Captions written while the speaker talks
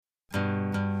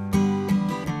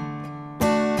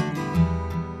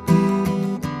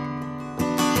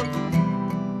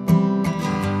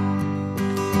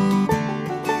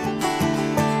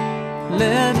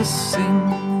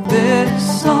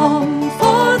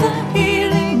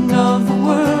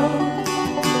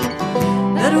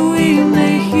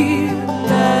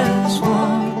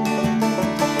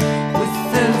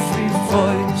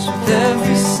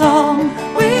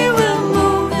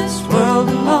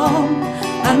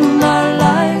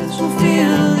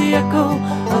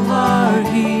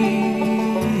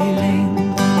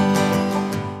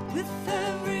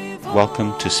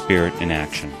Welcome to Spirit in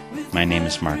Action. My name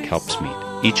is Mark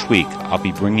Helpsmeet. Each week, I'll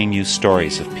be bringing you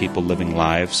stories of people living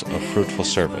lives of fruitful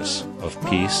service, of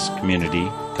peace, community,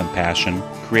 compassion,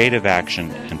 creative action,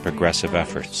 and progressive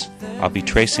efforts. I'll be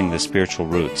tracing the spiritual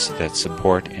roots that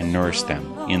support and nourish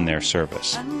them in their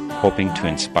service, hoping to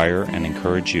inspire and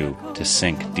encourage you to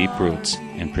sink deep roots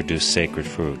and produce sacred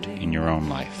fruit in your own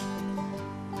life.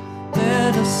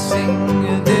 Let us sing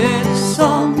a little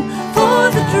song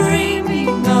for the dreaming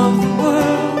of the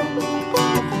world,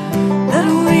 that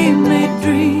we may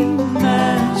dream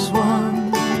as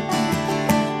one.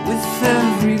 With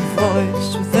every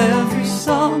voice, with every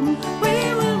song,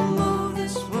 we will move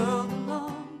this world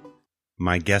along.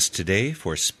 My guest today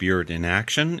for Spirit in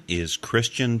Action is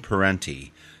Christian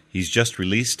Parenti. He's just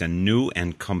released a new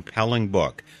and compelling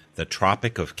book, The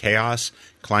Tropic of Chaos,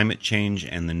 Climate Change,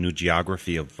 and the New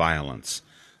Geography of Violence.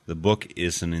 The book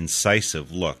is an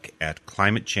incisive look at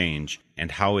climate change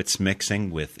and how it's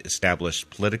mixing with established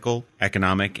political,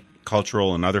 economic,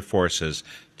 cultural, and other forces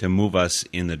to move us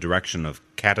in the direction of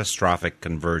catastrophic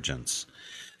convergence.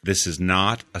 This is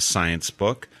not a science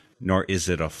book, nor is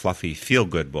it a fluffy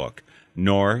feel-good book,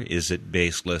 nor is it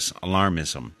baseless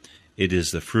alarmism. It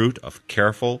is the fruit of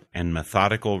careful and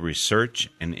methodical research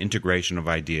and integration of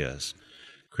ideas.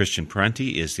 Christian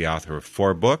Parenti is the author of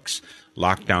 4 books,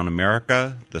 Lockdown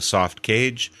America, The Soft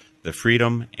Cage, The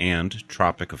Freedom, and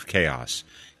Tropic of Chaos.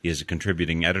 He is a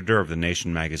contributing editor of The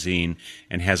Nation magazine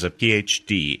and has a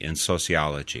Ph.D. in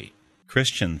sociology.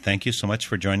 Christian, thank you so much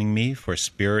for joining me for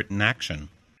Spirit in Action.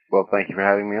 Well, thank you for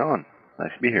having me on.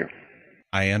 Nice to be here.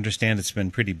 I understand it's been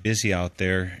pretty busy out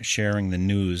there sharing the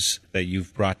news that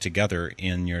you've brought together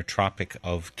in your Tropic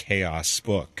of Chaos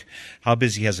book. How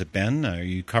busy has it been? Are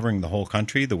you covering the whole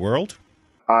country, the world?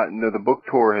 No, the book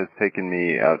tour has taken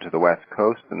me out to the West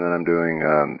Coast, and then I'm doing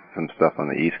some stuff on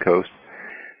the East Coast.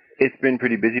 It's been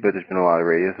pretty busy, but there's been a lot of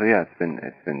radio, so yeah, it's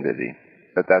been busy.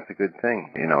 But that's a good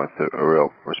thing. You know, it's a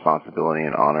real responsibility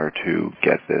and honor to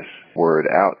get this word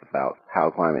out about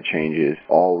how climate change is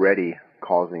already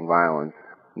causing violence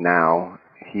now,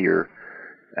 here,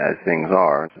 as things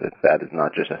are. That is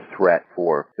not just a threat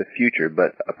for the future,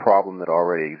 but a problem that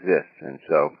already exists. And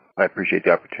so I appreciate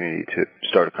the opportunity to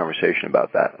start a conversation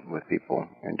about that with people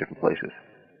in different places.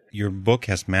 Your book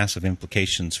has massive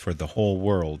implications for the whole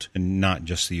world, and not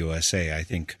just the USA. I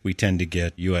think we tend to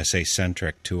get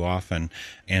USA-centric too often,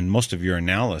 and most of your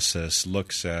analysis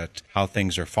looks at how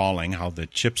things are falling, how the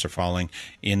chips are falling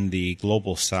in the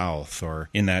global south, or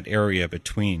in that area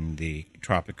between the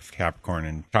Tropic of Capricorn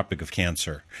and Tropic of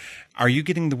Cancer. Are you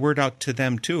getting the word out to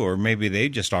them too, or maybe they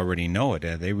just already know it,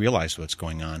 they realize what's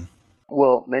going on?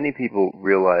 Well, many people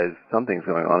realize something's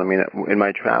going on. I mean, in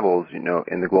my travels, you know,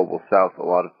 in the global south, a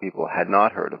lot of people had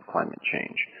not heard of climate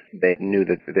change. They knew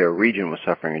that their region was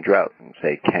suffering a drought, in,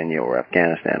 say, Kenya or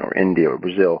Afghanistan or India or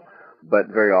Brazil, but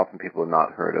very often people had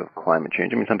not heard of climate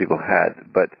change. I mean, some people had,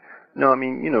 but no, I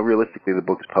mean, you know, realistically, the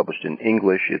book is published in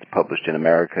English. It's published in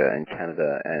America and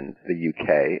Canada and the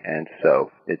UK, and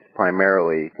so it's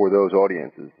primarily for those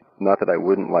audiences. Not that I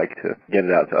wouldn't like to get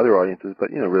it out to other audiences, but,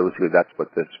 you know, realistically, that's what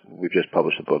we've just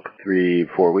published the book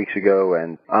 3-4 weeks ago,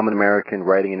 and I'm an American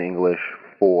writing in English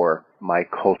for my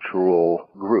cultural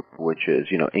group, which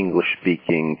is, you know,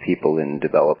 English-speaking people in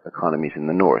developed economies in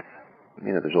the North.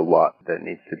 You know, there's a lot that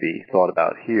needs to be thought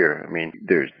about here. I mean,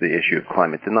 there's the issue of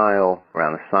climate denial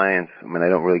around the science. I mean, I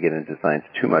don't really get into science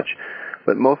too much,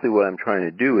 but mostly what I'm trying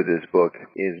to do with this book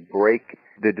is break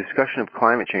the discussion of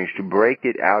climate change, to break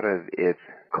it out of its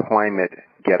climate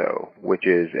ghetto, which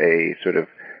is a sort of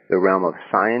the realm of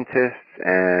scientists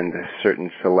and certain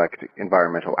select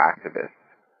environmental activists.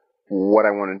 What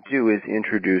I want to do is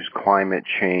introduce climate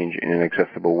change in an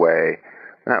accessible way,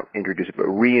 not introduce it, but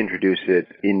reintroduce it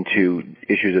into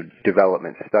issues of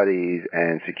development studies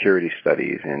and security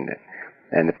studies and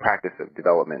the practice of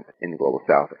development in the global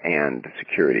south and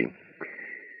security.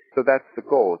 So that's the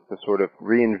goal, is to sort of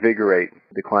reinvigorate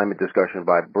the climate discussion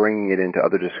by bringing it into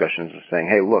other discussions and saying,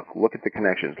 hey, look at the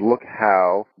connections. Look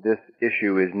how this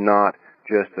issue is not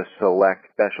just a select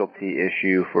specialty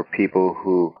issue for people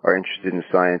who are interested in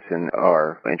science and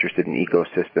are interested in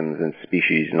ecosystems and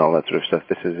species and all that sort of stuff.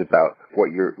 This is about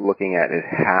what you're looking at is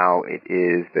how it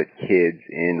is that kids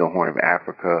in the Horn of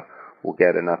Africa will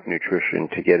get enough nutrition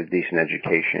to get a decent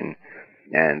education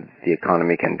and the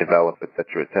economy can develop, et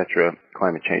cetera, et cetera.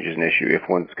 Climate change is an issue. If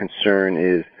one's concern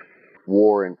is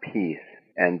war and peace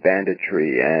and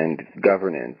banditry and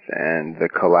governance and the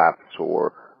collapse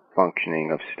or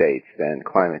functioning of states, then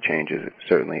climate change is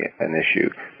certainly an issue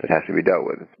that has to be dealt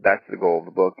with. That's the goal of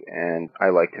the book, and I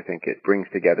like to think it brings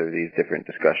together these different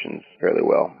discussions fairly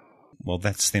well. Well,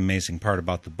 that's the amazing part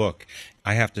about the book.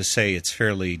 I have to say it's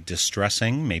fairly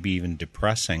distressing, maybe even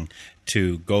depressing,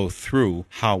 to go through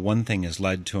how one thing has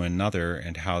led to another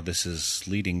and how this is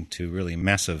leading to really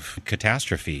massive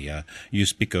catastrophe. You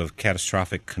speak of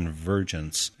catastrophic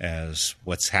convergence as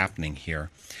what's happening here.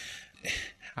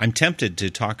 I'm tempted to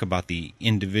talk about the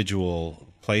individual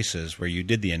places where you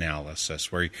did the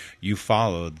analysis, where you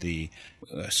followed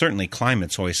certainly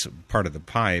climate's always part of the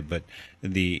pie, but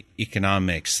the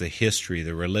economics, the history,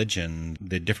 the religion,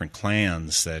 the different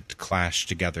clans that clash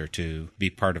together to be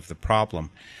part of the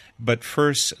problem. But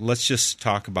first, let's just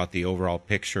talk about the overall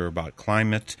picture about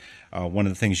climate. One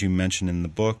of the things you mentioned in the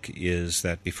book is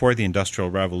that before the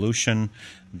Industrial Revolution,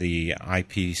 the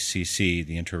IPCC,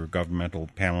 the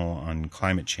Intergovernmental Panel on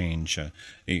Climate Change,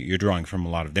 you're drawing from a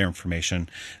lot of their information,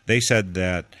 they said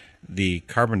that the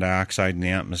carbon dioxide in the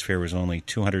atmosphere was only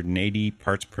 280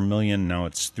 parts per million. Now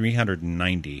it's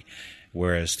 390,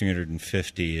 whereas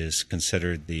 350 is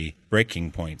considered the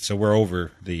breaking point. So we're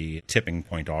over the tipping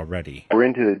point already. We're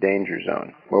into the danger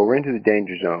zone. Well, we're into the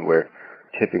danger zone where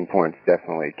tipping points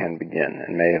definitely can begin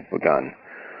and may have begun.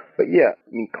 But yeah,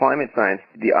 I mean, climate science,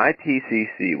 the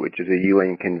IPCC, which is a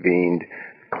UN-convened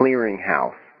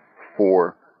clearinghouse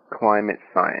for climate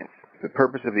science, the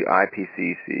purpose of the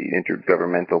IPCC,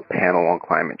 Intergovernmental Panel on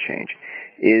Climate Change,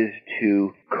 is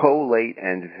to collate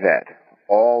and vet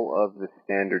all of the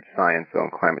standard science on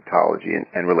climatology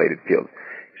and related fields.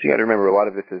 So you got to remember, a lot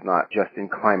of this is not just in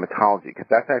climatology, because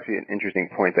that's actually an interesting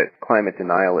point that climate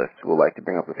denialists will like to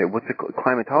bring up and say, what's the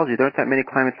climatology? There aren't that many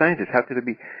climate scientists. How could there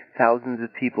be thousands of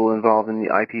people involved in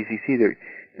the IPCC? There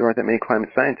aren't that many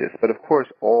climate scientists. But of course,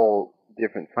 all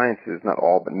different sciences, not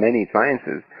all, but many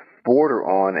sciences, border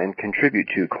on and contribute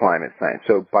to climate science.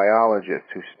 So biologists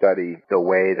who study the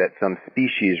way that some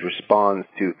species responds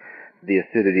to the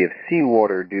acidity of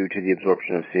seawater due to the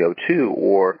absorption of CO2,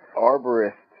 or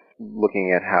arborists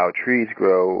looking at how trees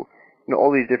grow,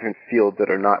 all these different fields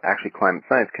that are not actually climate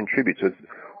science contribute. So it's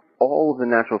all of the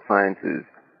natural sciences,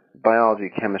 biology,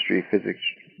 chemistry, physics,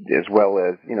 as well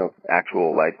as,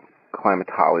 actual like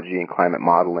climatology and climate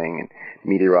modeling and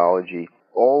meteorology.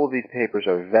 All of these papers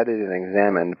are vetted and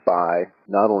examined by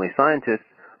not only scientists,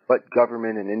 but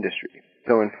government and industry.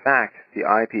 So in fact, the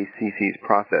IPCC's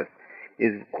process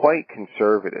is quite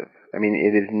conservative. I mean,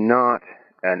 it is not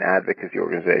an advocacy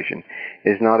organization. It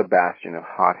is not a bastion of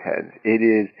hotheads. It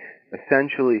is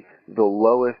essentially the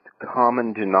lowest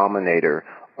common denominator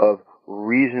of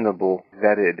reasonable,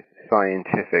 vetted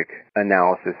scientific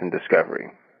analysis and discovery.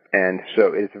 And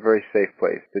so it's a very safe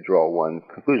place to draw one's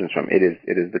conclusions from. It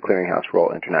is the clearinghouse for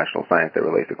all international science that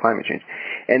relates to climate change.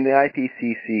 And the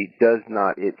IPCC does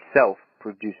not itself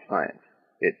produce science.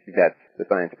 It vets the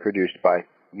science produced by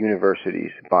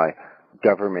universities, by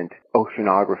government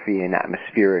oceanography and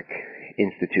atmospheric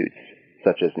institutes,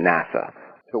 such as NASA.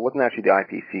 So it wasn't actually the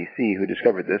IPCC who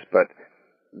discovered this, but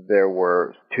there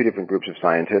were two different groups of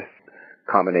scientists,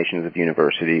 combinations of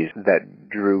universities, that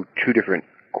drew two different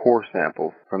core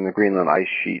samples from the Greenland ice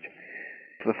sheet.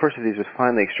 So the first of these was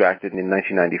finally extracted in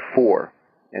 1994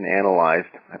 and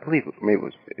analyzed. I believe maybe it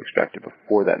was extracted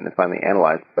before that and then finally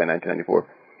analyzed by 1994.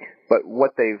 But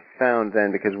what they found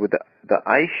then, because with the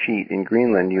ice sheet in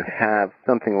Greenland, you have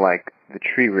something like the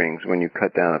tree rings when you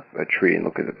cut down a tree and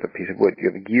look at a piece of wood.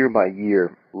 You have a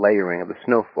year-by-year layering of the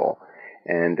snowfall,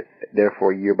 and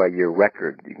therefore year-by-year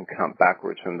record. You can count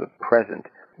backwards from the present,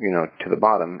 to the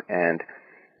bottom, and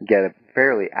get a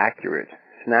fairly accurate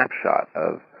snapshot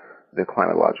of the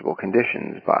climatological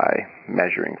conditions by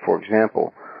measuring, for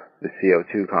example, the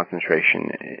CO2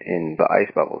 concentration in the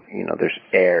ice bubbles. There's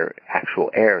actual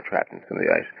air trapped in some of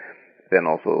the ice. Then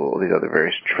also all these other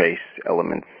various trace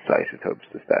elements, isotopes,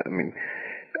 this, that. I mean,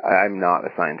 I'm not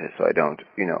a scientist, so I don't,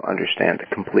 understand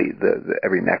the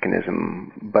every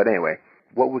mechanism. But anyway,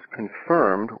 what was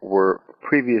confirmed were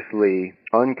previously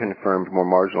unconfirmed, more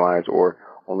marginalized, or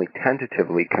only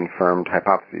tentatively confirmed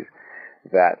hypotheses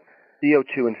that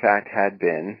CO2, in fact, had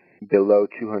been below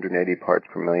 280 parts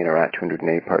per million or at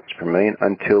 280 parts per million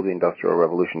until the Industrial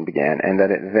Revolution began, and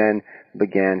that it then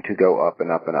began to go up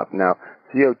and up and up. Now,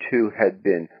 CO2 had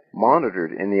been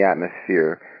monitored in the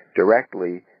atmosphere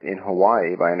directly in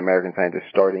Hawaii by an American scientist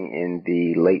starting in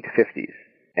the late 50s.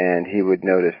 And he would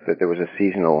notice that there was a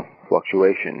seasonal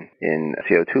fluctuation in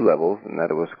CO2 levels, and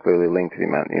that it was clearly linked to the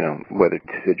amount, whether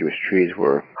deciduous trees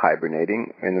were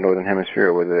hibernating in the northern hemisphere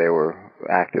or whether they were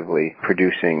actively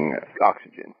producing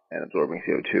oxygen and absorbing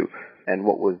CO2. And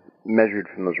what was measured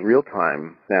from those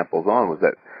real-time samples on was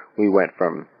that we went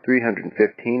from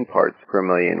 315 parts per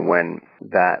million when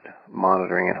that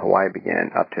monitoring in Hawaii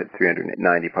began up to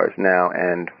 390 parts now.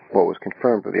 And what was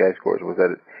confirmed with the ice cores was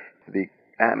that the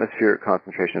atmospheric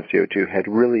concentration of CO2 had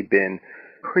really been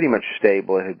pretty much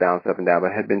stable. It had bounced up and down,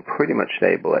 but had been pretty much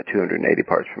stable at 280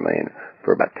 parts per million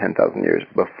for about 10,000 years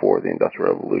before the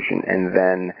Industrial Revolution. And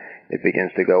then it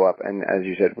begins to go up. And as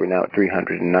you said, we're now at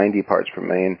 390 parts per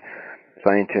million.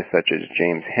 Scientists such as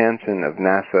James Hansen of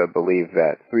NASA believe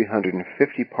that 350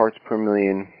 parts per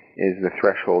million is the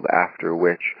threshold after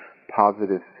which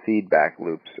positive feedback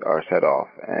loops are set off.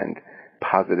 And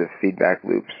positive feedback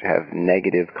loops have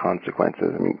negative consequences.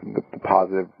 I mean, the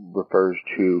positive refers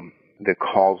to the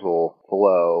causal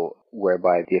flow,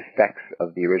 whereby the effects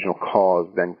of the original cause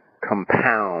then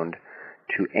compound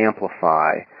to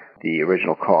amplify the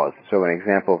original cause. So an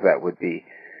example of that would be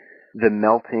the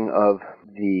melting of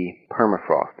the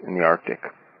permafrost in the Arctic,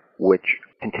 which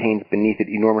contains beneath it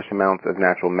enormous amounts of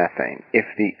natural methane. If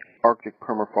the Arctic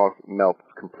permafrost melts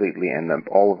completely and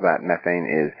all of that methane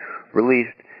is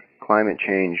released, climate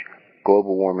change,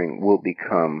 global warming will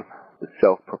become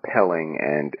self-propelling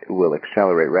and will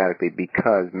accelerate radically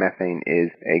because methane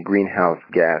is a greenhouse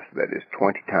gas that is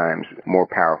 20 times more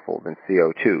powerful than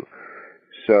CO2.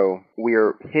 So we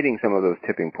are hitting some of those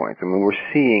tipping points. I mean, we're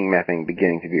seeing methane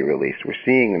beginning to be released. We're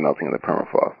seeing the melting of the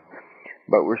permafrost.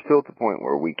 But we're still at the point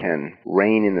where we can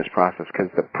rein in this process because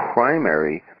the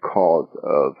primary cause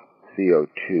of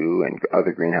CO2 and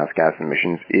other greenhouse gas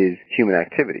emissions is human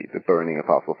activity, the burning of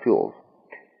fossil fuels.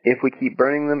 If we keep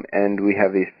burning them and we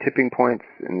have these tipping points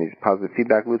and these positive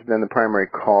feedback loops, then the primary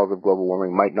cause of global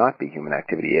warming might not be human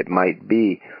activity. It might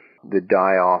be the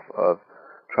die-off of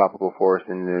tropical forests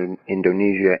in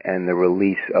Indonesia and the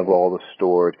release of all the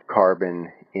stored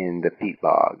carbon in the peat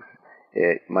bogs.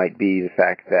 It might be the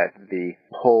fact that the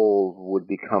poles would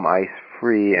become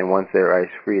ice-free, and once they're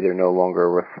ice-free, they're no longer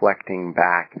reflecting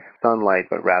back sunlight,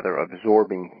 but rather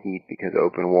absorbing heat because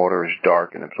open water is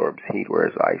dark and absorbs heat,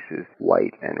 whereas ice is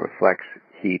white and reflects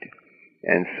heat.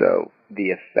 And so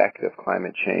the effect of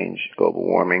climate change, global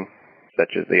warming,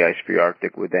 such as the ice-free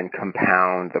Arctic, would then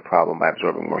compound the problem by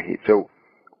absorbing more heat. So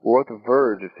we're at the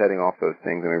verge of setting off those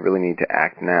things, and we really need to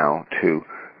act now to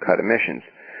cut emissions.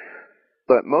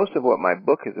 But most of what my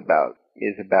book is about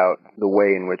the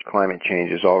way in which climate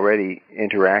change is already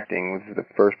interacting, this is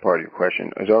the first part of your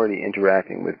question, is already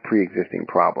interacting with pre-existing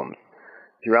problems.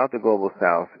 Throughout the global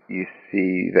south, you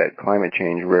see that climate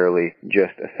change rarely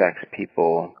just affects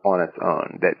people on its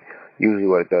own, that usually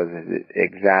what it does is it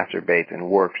exacerbates and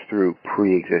works through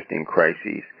pre-existing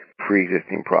crises,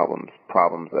 pre-existing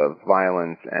problems of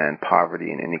violence and poverty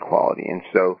and inequality. And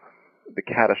so the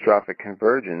catastrophic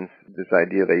convergence, this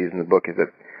idea that I use in the book, is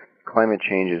that climate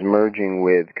change is combining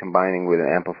with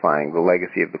and amplifying the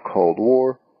legacy of the Cold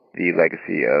War, the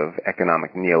legacy of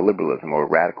economic neoliberalism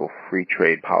or radical free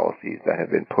trade policies that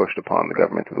have been pushed upon the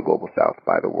governments of the Global South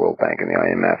by the World Bank and the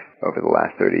IMF over the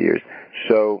last 30 years.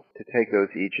 So to take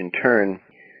those each in turn,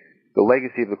 the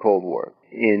legacy of the Cold War.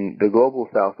 In the Global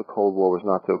South, the Cold War was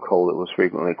not so cold, it was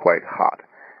frequently quite hot.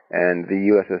 And the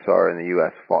USSR and the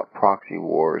U.S. fought proxy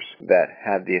wars that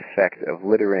had the effect of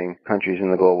littering countries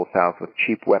in the Global South with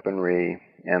cheap weaponry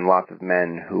and lots of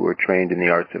men who were trained in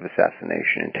the arts of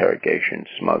assassination, interrogation,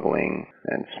 smuggling,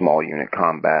 and small unit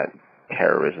combat,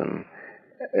 terrorism.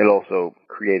 It also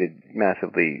created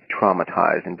massively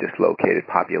traumatized and dislocated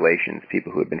populations,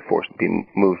 people who had been forced to be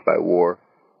moved by war.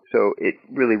 So it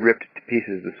really ripped to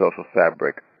pieces the social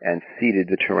fabric and seeded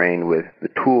the terrain with the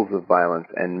tools of violence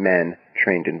and men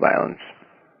trained in violence.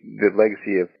 The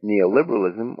legacy of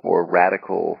neoliberalism, or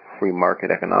radical free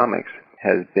market economics,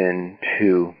 has been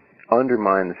to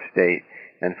undermine the state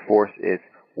and force its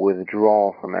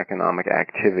withdrawal from economic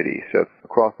activity. So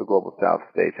across the Global South,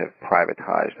 states have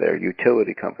privatized their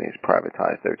utility companies,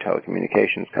 privatized their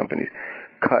telecommunications companies,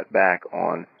 cut back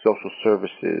on social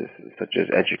services such as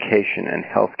education and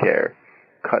healthcare,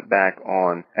 cut back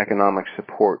on economic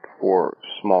support for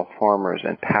small farmers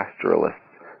and pastoralists,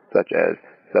 such as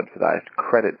subsidized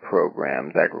credit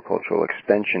programs, agricultural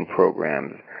extension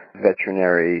programs,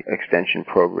 veterinary extension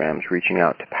programs reaching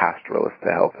out to pastoralists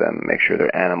to help them make sure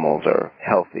their animals are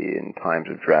healthy in times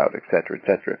of drought, etc.,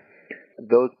 etc.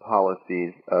 Those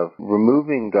policies of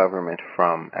removing government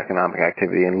from economic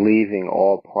activity and leaving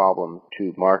all problems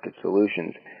to market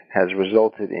solutions has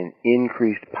resulted in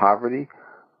increased poverty,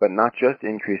 but not just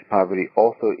increased poverty,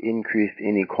 also increased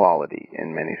inequality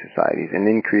in many societies. And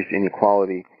increased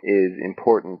inequality is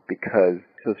important because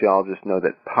sociologists know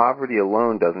that poverty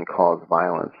alone doesn't cause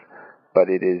violence, but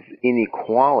it is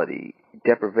inequality,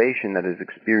 deprivation that is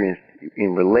experienced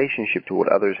in relationship to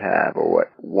what others have or what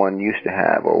one used to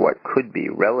have or what could be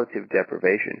relative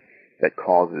deprivation that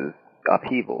causes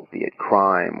upheaval, be it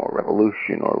crime or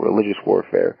revolution or religious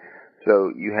warfare.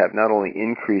 So you have not only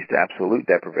increased absolute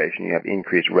deprivation, you have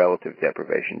increased relative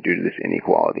deprivation due to this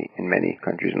inequality in many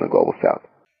countries in the global south.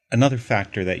 Another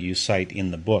factor that you cite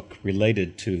in the book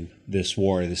related to this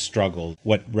war, this struggle,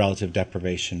 what relative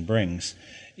deprivation brings,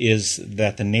 is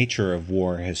that the nature of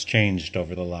war has changed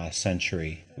over the last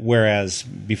century. Whereas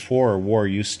before, war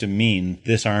used to mean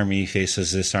this army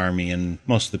faces this army and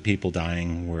most of the people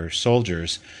dying were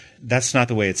soldiers. That's not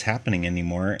the way it's happening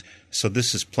anymore. So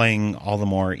this is playing all the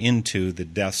more into the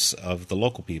deaths of the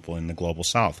local people in the global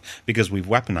south because we've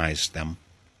weaponized them.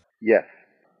 Yes.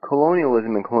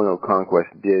 Colonialism and colonial conquest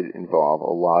did involve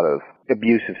a lot of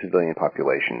abuse of civilian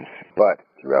populations, but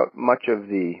throughout much of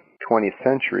the 20th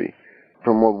century,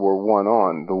 from World War I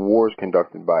on, the wars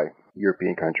conducted by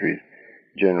European countries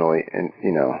generally,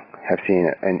 have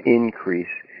seen an increase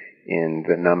in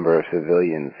the number of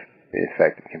civilians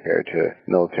affected compared to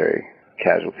military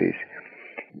casualties.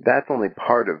 That's only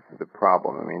part of the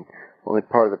problem. I mean, only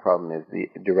part of the problem is the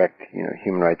direct,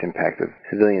 human rights impact of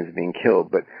civilians being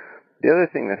killed, but the other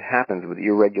thing that happens with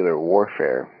irregular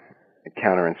warfare,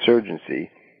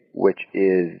 counterinsurgency, which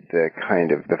is the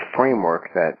kind of the framework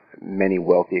that many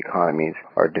wealthy economies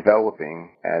are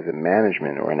developing as a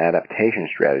management or an adaptation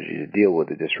strategy to deal with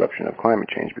the disruption of climate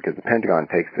change, because the Pentagon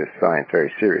takes this science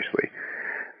very seriously.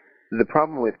 The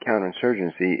problem with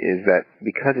counterinsurgency is that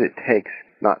because it takes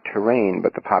not terrain,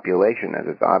 but the population as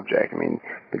its object. I mean,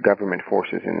 the government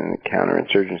forces in the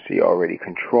counterinsurgency already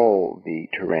control the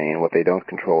terrain. What they don't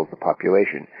control is the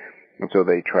population. And so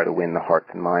they try to win the hearts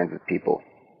and minds of people.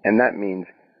 And that means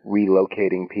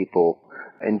relocating people,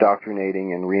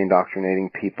 indoctrinating and re-indoctrinating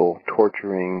people,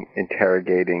 torturing,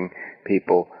 interrogating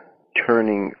people,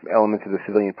 turning elements of the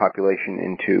civilian population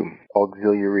into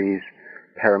auxiliaries,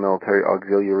 paramilitary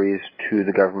auxiliaries to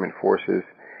the government forces.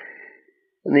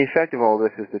 And the effect of all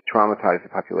this is to traumatize the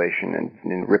population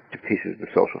and rip to pieces the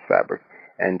social fabric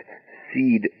and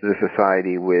seed the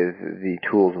society with the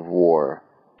tools of war.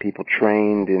 People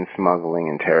trained in smuggling,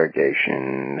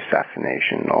 interrogation,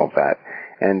 assassination, all that,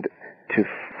 and to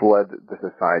flood the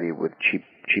society with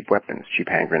cheap weapons, cheap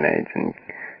hand grenades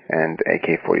and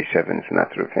AK-47s and that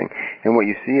sort of thing. And what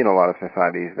you see in a lot of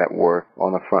societies that were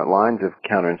on the front lines of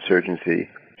counterinsurgency,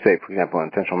 say, for example, in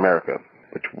Central America,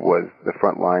 which was the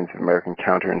front lines of American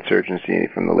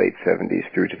counterinsurgency from the late 70s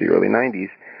through to the early 90s,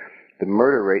 the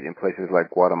murder rate in places like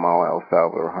Guatemala, El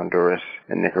Salvador, Honduras,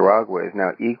 and Nicaragua is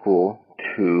now equal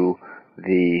to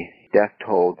the death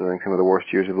toll during some of the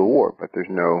worst years of the war. But there's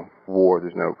no war,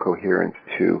 there's no coherence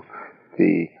to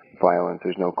the violence,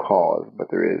 there's no cause, but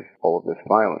there is all of this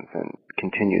violence and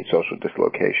continued social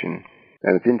dislocation.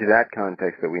 And it's into that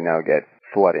context that we now get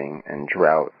flooding and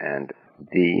drought and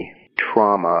the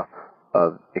trauma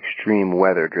of extreme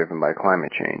weather driven by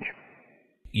climate change.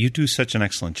 You do such an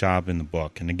excellent job in the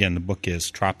book. And again, the book is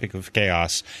Tropic of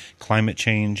Chaos, Climate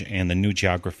Change and the New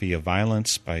Geography of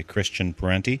Violence by Christian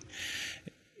Parenti.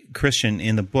 Christian,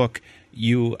 in the book,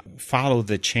 you follow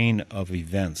the chain of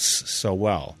events so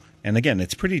well. And again,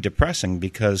 it's pretty depressing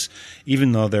because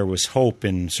even though there was hope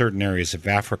in certain areas of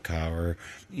Africa or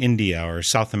India or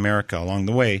South America along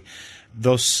the way,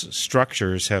 those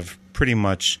structures have pretty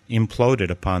much imploded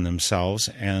upon themselves,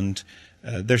 and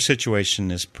their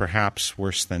situation is perhaps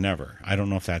worse than ever. I don't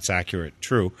know if that's accurate,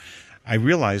 true. I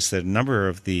realize that a number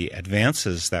of the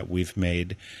advances that we've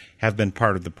made have been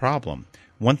part of the problem.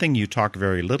 One thing you talk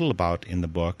very little about in the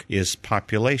book is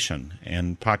population.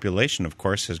 And population, of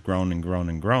course, has grown and grown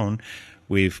and grown.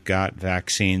 We've got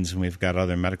vaccines and we've got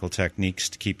other medical techniques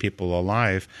to keep people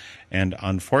alive. And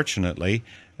unfortunately,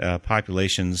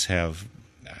 populations have,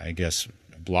 I guess,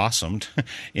 blossomed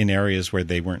in areas where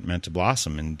they weren't meant to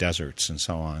blossom, in deserts and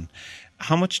so on.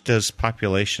 How much does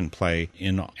population play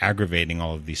in aggravating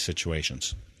all of these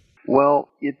situations? Well,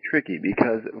 it's tricky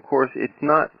because, of course, it's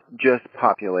not just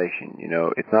population.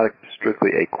 It's not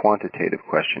strictly a quantitative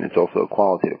question. It's also a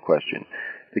qualitative question.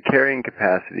 The carrying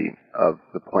capacity of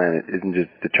the planet isn't just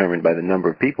determined by the number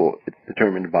of people. It's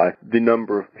determined by the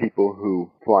number of people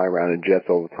who fly around in jets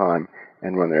all the time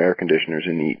and run their air conditioners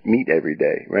and eat meat every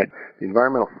day, right? The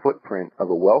environmental footprint of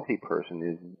a wealthy person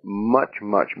is much,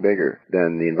 much bigger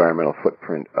than the environmental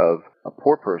footprint of a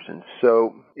poor person.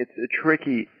 So it's a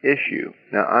tricky issue.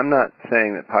 Now, I'm not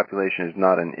saying that population is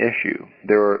not an issue.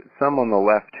 There were some on the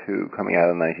left who, coming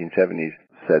out of the 1970s,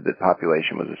 said that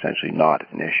population was essentially not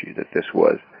an issue, that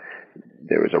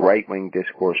there was a right-wing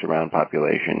discourse around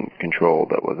population control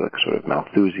that was a sort of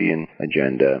Malthusian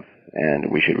agenda,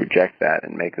 and we should reject that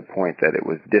and make the point that it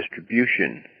was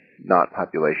distribution, not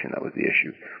population, that was the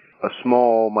issue. A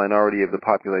small minority of the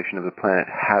population of the planet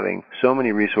having so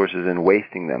many resources and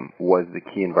wasting them was the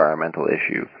key environmental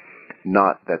issue,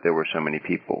 not that there were so many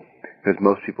people. because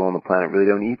most people on the planet really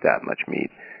don't eat that much meat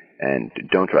and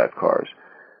don't drive cars.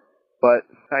 But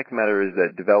the fact of the matter is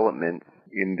that development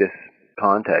in this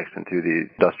context and through the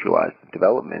industrialized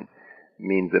development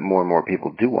means that more and more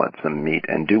people do want some meat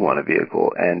and do want a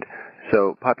vehicle. And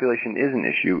so population is an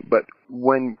issue, but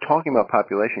when talking about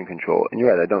population control, and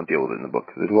you're right, I don't deal with it in the book,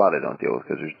 because there's a lot I don't deal with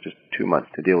because there's just too much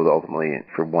to deal with ultimately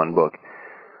for one book.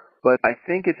 But I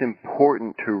think it's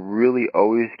important to really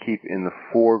always keep in the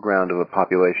foreground of a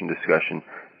population discussion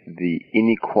the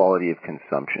inequality of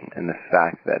consumption and the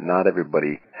fact that not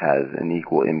everybody has an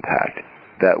equal impact.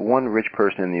 That one rich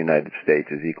person in the United States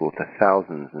is equal to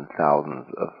thousands and thousands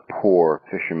of poor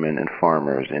fishermen and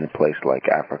farmers in a place like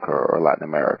Africa or Latin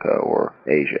America or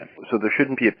Asia. So there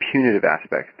shouldn't be a punitive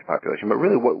aspect to population. But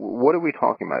really, what are we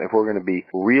talking about? If we're going to be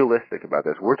realistic about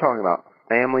this, we're talking about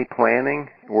family planning.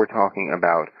 We're talking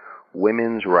about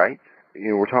women's rights.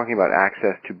 We're talking about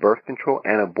access to birth control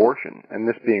and abortion. And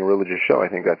this being a religious show, I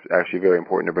think that's actually very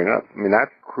important to bring up. I mean,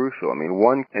 that's crucial. I mean,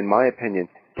 one, in my opinion,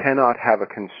 cannot have a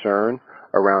concern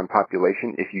around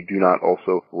population if you do not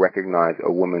also recognize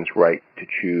a woman's right to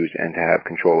choose and to have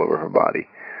control over her body.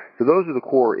 So those are the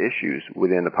core issues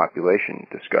within the population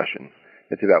discussion.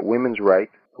 It's about women's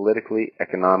rights politically,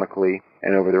 economically,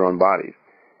 and over their own bodies.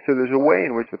 So there's a way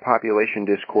in which the population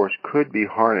discourse could be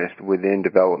harnessed within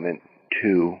development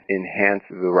to enhance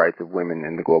the rights of women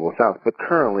in the global south. But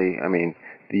currently, I mean,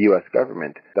 the U.S.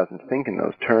 government doesn't think in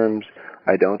those terms.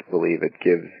 I don't believe it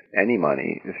gives any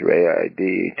money through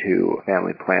AID to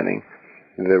family planning.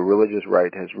 The religious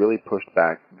right has really pushed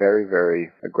back very, very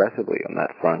aggressively on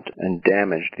that front and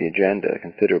damaged the agenda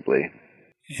considerably.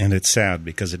 And it's sad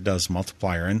because it does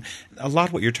multiplier. And a lot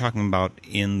of what you're talking about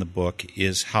in the book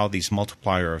is how these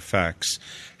multiplier effects,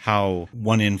 how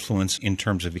one influence in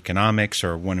terms of economics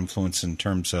or one influence in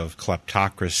terms of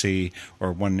kleptocracy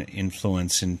or one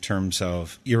influence in terms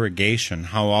of irrigation,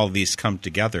 how all these come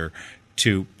together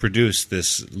to produce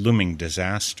this looming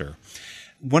disaster.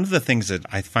 One of the things that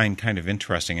I find kind of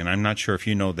interesting, and I'm not sure if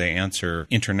you know the answer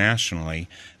internationally,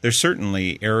 there's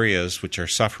certainly areas which are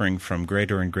suffering from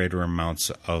greater and greater amounts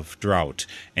of drought.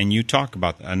 And you talk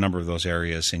about a number of those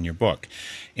areas in your book.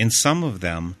 In some of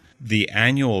them, the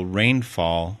annual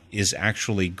rainfall is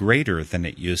actually greater than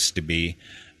it used to be,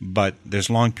 but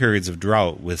there's long periods of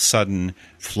drought with sudden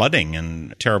flooding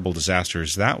and terrible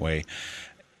disasters that way.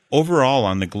 Overall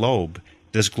on the globe,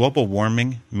 does global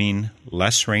warming mean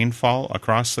less rainfall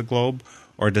across the globe,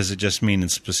 or does it just mean in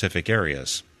specific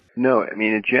areas? No, I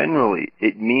mean,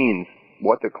 it means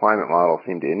what the climate models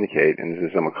seem to indicate, and this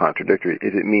is somewhat contradictory,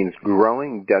 is it means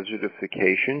growing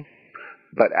desertification,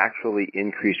 but actually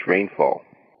increased rainfall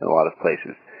in a lot of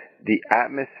places. The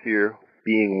atmosphere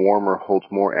being warmer holds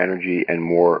more energy and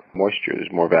more moisture.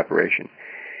 There's more evaporation.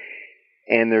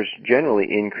 And there's generally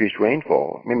increased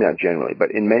rainfall. Maybe not generally,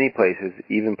 but in many places,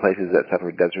 even places that suffer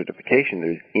desertification,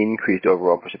 there's increased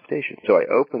overall precipitation. So I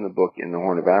open the book in the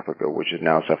Horn of Africa, which is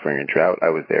now suffering a drought.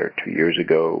 I was there 2 years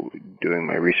ago doing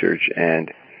my research,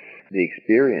 and the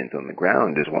experience on the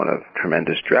ground is one of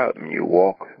tremendous drought. I mean, you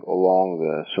walk along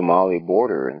the Somali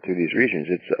border and through these regions,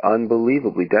 it's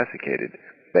unbelievably desiccated.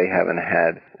 They haven't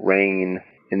had rain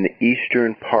in the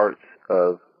eastern parts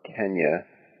of Kenya,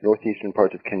 northeastern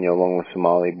parts of Kenya along the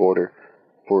Somali border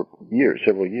for years,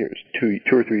 several years, two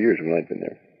or 3 years when I've been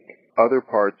there. Other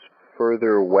parts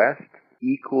further west,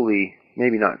 equally,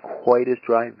 maybe not quite as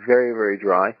dry, very, very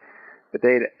dry, but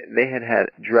they had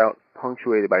drought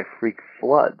punctuated by freak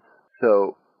floods.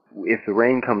 So if the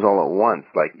rain comes all at once,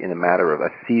 like in a matter of a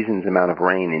season's amount of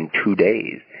rain in 2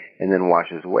 days, and then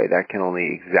washes away, that can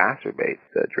only exacerbate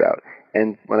the drought.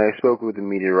 And when I spoke with the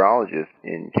meteorologists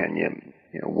in Kenya,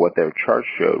 what their charts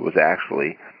showed was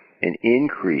actually an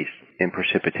increase in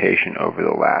precipitation over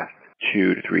the last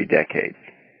 2 to 3 decades,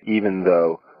 even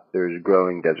though there's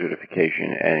growing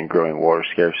desertification and growing water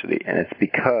scarcity. And it's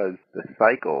because the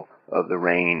cycle of the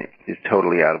rain is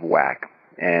totally out of whack.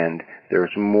 And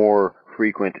there's more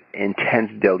frequent,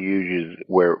 intense deluges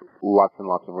where lots and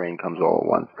lots of rain comes all at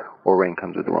once, or rain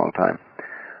comes at the wrong time.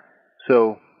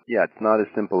 So, yeah, it's not as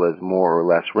simple as more or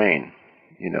less rain.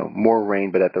 More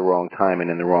rain but at the wrong time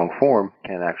and in the wrong form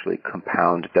can actually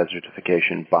compound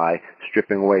desertification by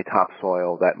stripping away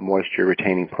topsoil that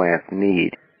moisture-retaining plants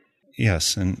need.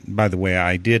 Yes, and by the way,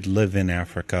 I did live in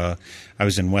Africa. I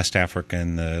was in West Africa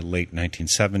in the late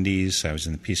 1970s. I was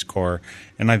in the Peace Corps,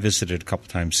 and I visited a couple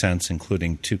times since,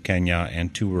 including to Kenya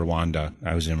and to Rwanda.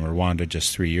 I was in Rwanda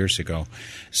just 3 years ago.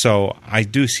 So I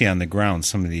do see on the ground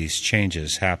some of these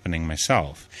changes happening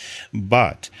myself.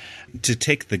 But to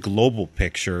take the global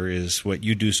picture is what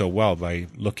you do so well by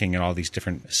looking at all these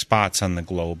different spots on the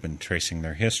globe and tracing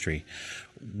their history.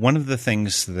 one of the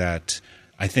things that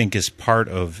I think is part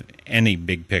of any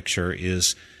big picture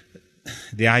is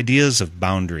the ideas of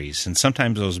boundaries. And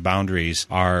sometimes those boundaries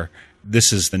are,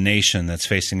 this is the nation that's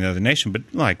facing the other nation. But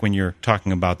like when you're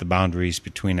talking about the boundaries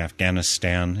between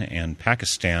Afghanistan and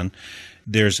Pakistan,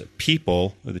 there's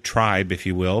people, the tribe, if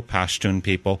you will, Pashtun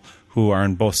people, who are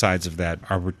on both sides of that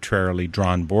arbitrarily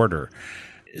drawn border.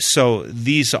 So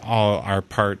these all are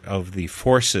part of the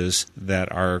forces that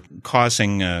are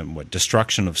causing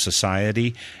destruction of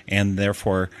society, and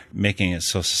therefore making it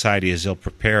so society is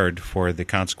ill-prepared for the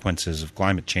consequences of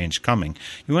climate change coming.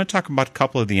 You want to talk about a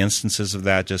couple of the instances of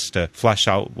that, just to flesh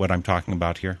out what I'm talking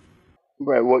about here?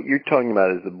 Right. What you're talking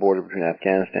about is the border between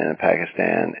Afghanistan and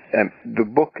Pakistan.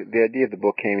 The idea of the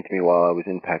book came to me while I was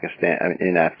in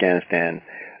Afghanistan,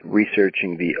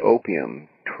 researching the opium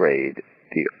trade.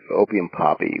 The opium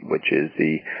poppy, which is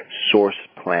the source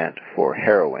plant for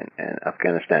heroin, and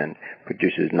Afghanistan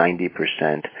produces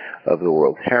 90% of the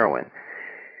world's heroin.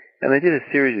 And I did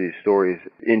a series of these stories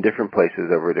in different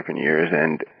places over different years,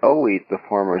 and always the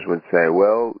farmers would say,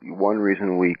 well, one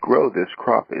reason we grow this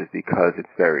crop is because it's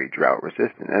very drought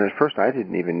resistant. And at first I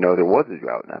didn't even know there was a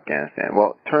drought in Afghanistan.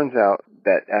 Well, it turns out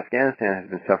that Afghanistan has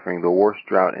been suffering the worst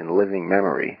drought in living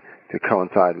memory to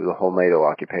coincide with the whole NATO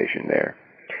occupation there.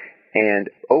 And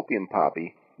opium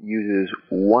poppy uses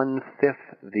 1/5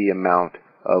 the amount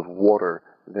of water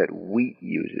that wheat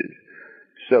uses.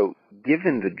 So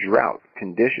given the drought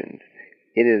conditions,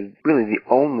 it is really the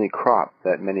only crop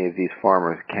that many of these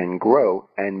farmers can grow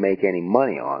and make any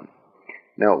money on.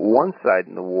 Now, one side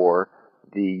in the war,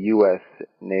 the U.S.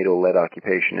 NATO-led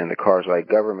occupation and the Karzai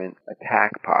government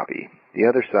attack poppy. The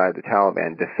other side, the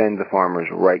Taliban, defend the farmers'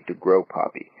 right to grow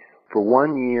poppy. For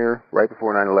 1 year, right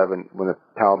before 9/11, when the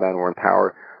Taliban were in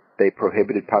power, they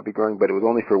prohibited poppy growing, but it was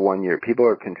only for 1 year. People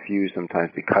are confused sometimes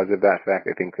because of that fact.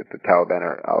 They think that the Taliban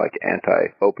are like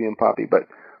anti-opium poppy, but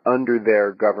under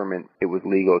their government, it was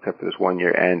legal except for this 1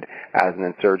 year, and as an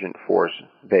insurgent force,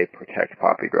 they protect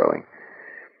poppy growing.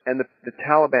 And the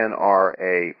Taliban are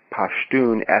a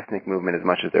Pashtun ethnic movement as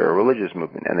much as they're a religious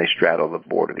movement, and they straddle the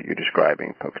border that you're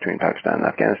describing between Pakistan and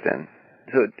Afghanistan.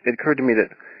 So it occurred to me that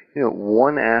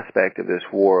one aspect of this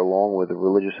war, along with the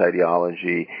religious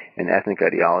ideology and ethnic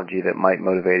ideology that might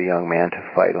motivate a young man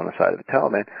to fight on the side of the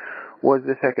Taliban, was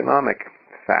this economic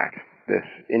fact, this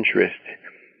interest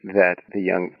that the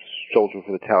young soldier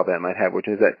for the Taliban might have, which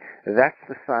is that that's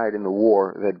the side in the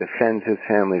war that defends his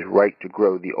family's right to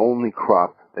grow the only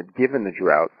crop that, given the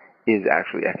drought, is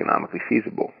actually economically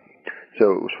feasible.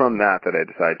 So it was from that I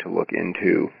decided to look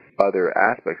into other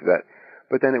aspects of that.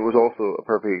 But then it was also a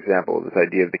perfect example of this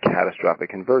idea of the catastrophic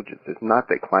convergence. It's not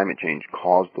that climate change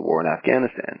caused the war in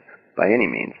Afghanistan by any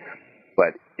means,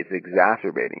 but it's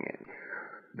exacerbating it.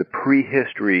 The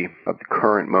prehistory of the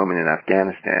current moment in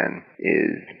Afghanistan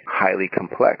is highly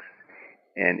complex,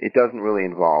 and it doesn't really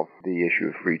involve the issue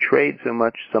of free trade so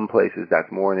much. Some places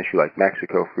that's more an issue, like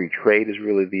Mexico. Free trade is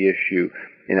really the issue.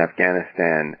 In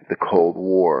Afghanistan, the Cold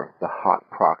War, the hot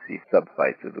proxy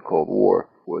subfights of the Cold War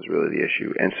was really the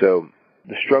issue. And so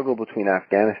the struggle between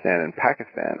Afghanistan and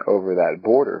Pakistan over that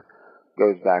border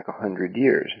goes back 100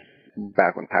 years,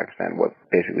 back when Pakistan was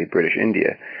basically British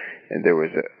India. And there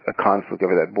was a conflict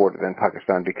over that border. Then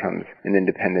Pakistan becomes an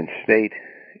independent state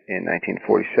in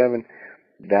 1947.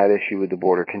 That issue with the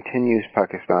border continues.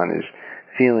 Pakistan is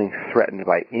feeling threatened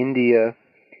by India,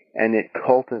 and it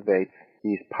cultivates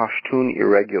these Pashtun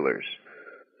irregulars,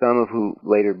 some of who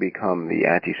later become the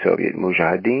anti-Soviet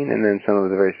Mujahideen, and then some of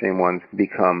the very same ones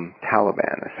become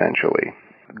Taliban, essentially.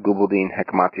 Gulbuddin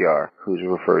Hekmatyar, who's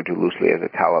referred to loosely as a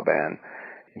Taliban,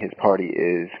 his party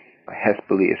is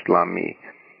Hezbollah Islami,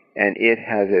 and it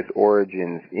has its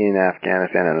origins in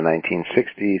Afghanistan in the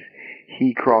 1960s.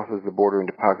 He crosses the border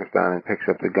into Pakistan and picks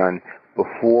up the gun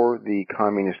before the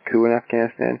communist coup in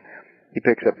Afghanistan. He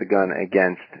picks up the gun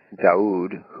against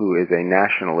Daoud, who is a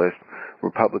nationalist,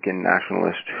 Republican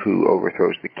nationalist who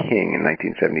overthrows the king in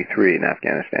 1973 in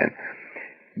Afghanistan.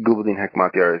 Gulbuddin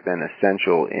Hekmatyar is then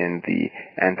essential in the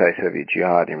anti-Soviet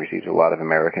jihad and receives a lot of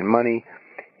American money.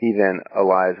 He then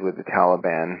allies with the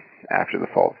Taliban after the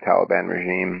fall of the Taliban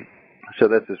regime. So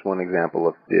that's just one example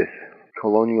of this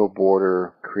colonial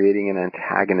border creating an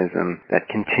antagonism that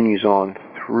continues on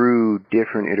through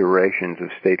different iterations of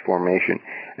state formation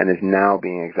and is now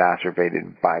being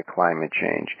exacerbated by climate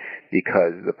change,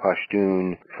 because the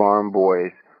Pashtun farm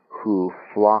boys who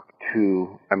flock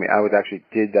to, I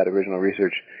did that original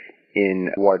research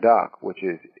in Wardak, which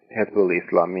is Hezbollah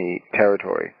Islami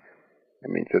territory.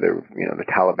 So they're, the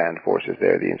Taliban forces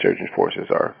there, the insurgent forces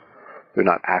they're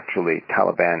not actually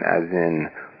Taliban as in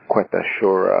Quetta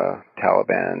Shura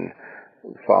Taliban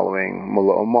following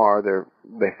Mullah Omar. They're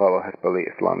they follow Hezbollah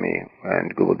Islami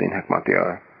and Gulbuddin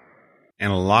Hekmatyar.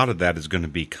 And a lot of that is going to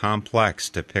be complex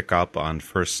to pick up on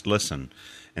first listen,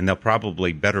 and they'll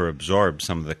probably better absorb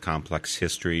some of the complex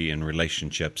history and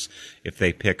relationships if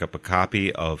they pick up a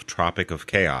copy of Tropic of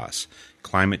Chaos,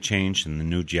 Climate Change and the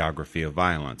New Geography of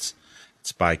Violence.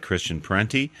 It's by Christian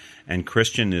Parenti, and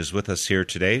Christian is with us here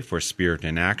today for Spirit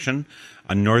in Action,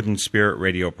 a Northern Spirit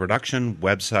Radio production,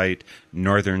 website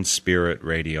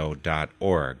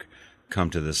northernspiritradio.org. Come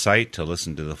to the site to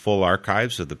listen to the full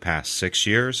archives of the past 6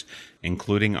 years,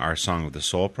 including our Song of the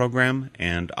Soul program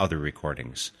and other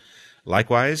recordings.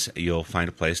 Likewise, you'll find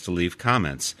a place to leave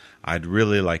comments. I'd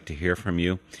really like to hear from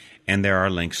you, and there are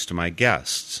links to my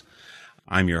guests.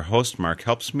 I'm your host, Mark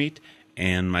Helpsmeet,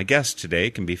 and my guest today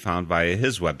can be found via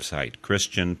his website,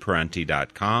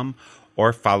 christianparenti.com,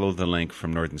 or follow the link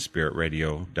from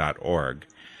northernspiritradio.org.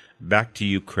 Back to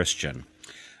you, Christian.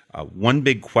 One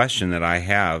big question that I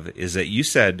have is that you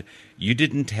said you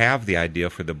didn't have the idea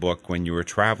for the book when you were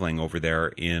traveling over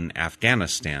there in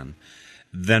Afghanistan.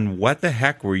 Then what the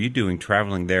heck were you doing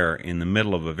traveling there in the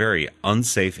middle of a very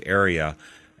unsafe area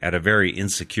at a very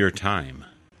insecure time?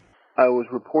 I was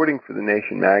reporting for The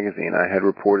Nation magazine. I had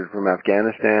reported from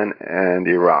Afghanistan and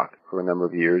Iraq for a number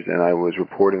of years, and I was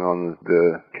reporting on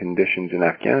the conditions in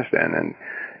Afghanistan and,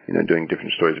 doing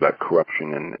different stories about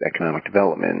corruption and economic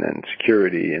development and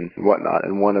security and whatnot.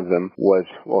 And one of them was,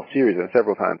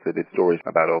 several times I did stories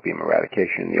about opium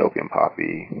eradication, the opium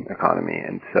poppy economy.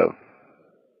 And so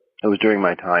it was during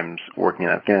my times working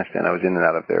in Afghanistan. I was in and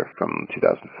out of there from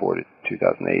 2004 to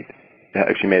 2008. I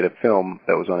actually made a film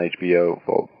that was on HBO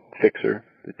called Fixer,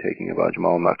 The Taking of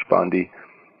Ajmal Naqshbandi.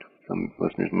 Some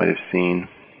listeners might have seen.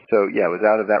 So, it was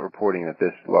out of that reporting that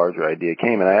this larger idea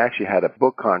came, and I actually had a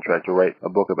book contract to write a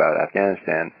book about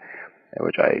Afghanistan,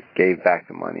 which I gave back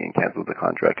the money and canceled the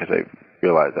contract because I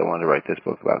realized I wanted to write this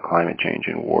book about climate change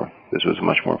and war. This was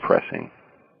much more pressing.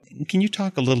 Can you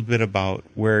talk a little bit about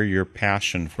where your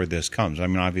passion for this comes? I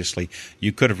mean, obviously,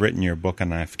 you could have written your book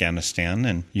on Afghanistan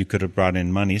and you could have brought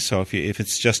in money. So if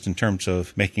it's just in terms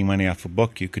of making money off a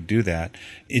book, you could do that.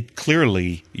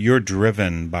 Clearly, you're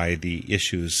driven by the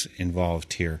issues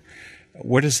involved here.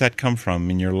 Where does that come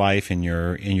from in your life, in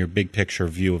your big picture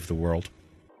view of the world?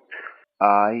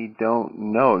 I don't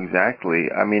know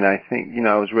exactly. I mean, I think,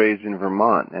 I was raised in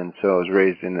Vermont, and so I was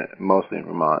raised mostly in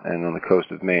Vermont and on the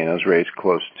coast of Maine. I was raised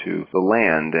close to the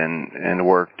land and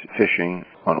worked fishing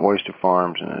on oyster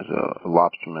farms and as a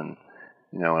lobsterman,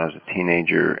 when I was a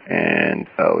teenager, and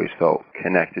I always felt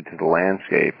connected to the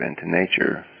landscape and to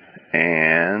nature.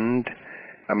 And,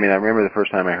 I remember the first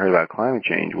time I heard about climate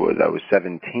change I was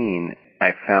 17.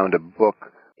 I found a book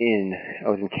I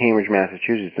was in Cambridge,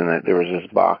 Massachusetts, and there was this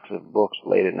box of books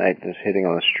late at night just hitting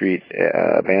on the street,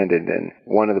 abandoned, and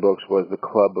one of the books was the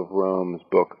Club of Rome's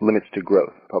book, Limits to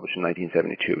Growth, published in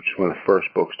 1972, which is one of the first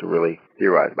books to really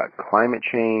theorize about climate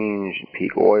change,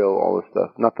 peak oil, all this stuff.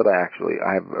 Not that I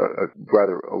have a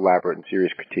rather elaborate and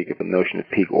serious critique of the notion of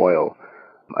peak oil.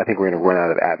 I think we're going to run out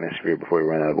of atmosphere before we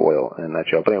run out of oil in a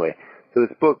nutshell. But anyway, so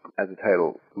this book, as a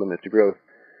title, Limits to Growth,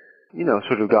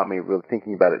 sort of got me really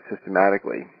thinking about it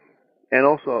systematically. And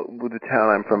also, with the town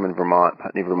I'm from in Vermont,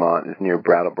 Putney, Vermont, is near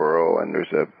Brattleboro, and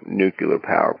there's a nuclear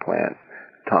power plant,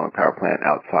 atomic power plant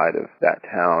outside of that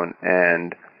town,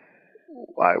 and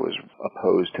I was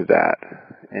opposed to that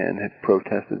and had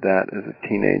protested that as a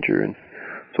teenager. And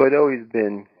so I'd always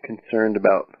been concerned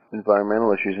about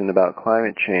environmental issues and about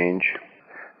climate change.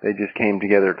 They just came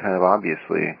together kind of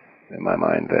obviously in my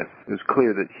mind, that it was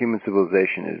clear that human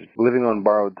civilization is living on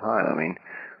borrowed time.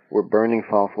 We're burning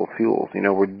fossil fuels.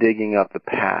 We're digging up the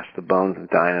past, the bones of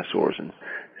dinosaurs, and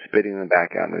spitting them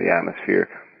back out into the atmosphere.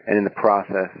 And in the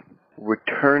process,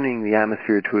 returning the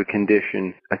atmosphere to a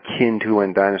condition akin to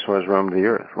when dinosaurs roamed the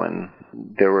earth, when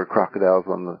there were crocodiles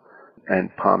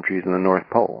and palm trees on the North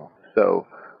Pole. So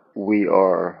we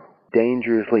are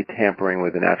dangerously tampering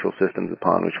with the natural systems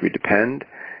upon which we depend.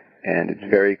 And it's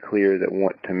very clear that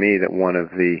one of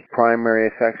the primary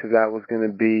effects of that was going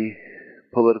to be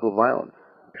political violence,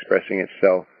 expressing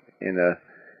itself in a,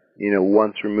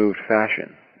 once removed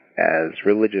fashion as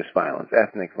religious violence,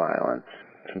 ethnic violence,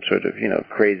 some sort of,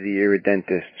 crazy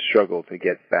irredentist struggle to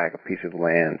get back a piece of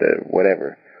land,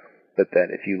 whatever. But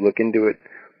that if you look into it,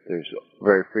 there's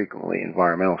very frequently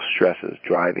environmental stresses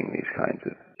driving these kinds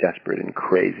of desperate and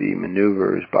crazy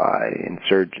maneuvers by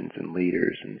insurgents and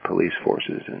leaders and police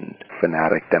forces and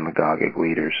fanatic demagogic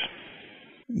leaders.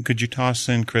 Could you toss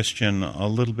in, Christian, a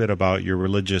little bit about your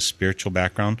religious, spiritual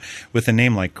background? With a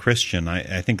name like Christian,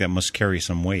 I think that must carry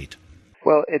some weight.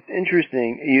 Well, it's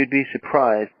interesting. You'd be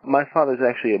surprised. My father's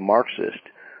actually a Marxist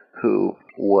who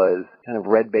was kind of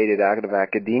red-baited out of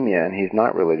academia, and he's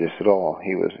not religious at all.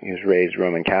 He was raised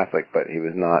Roman Catholic, but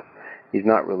he's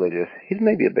not religious. He's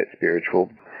maybe a bit spiritual.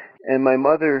 And my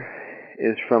mother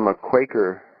is from a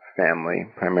Quaker family,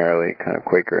 primarily kind of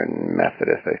Quaker and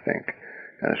Methodist, I think,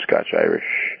 kind of Scotch-Irish.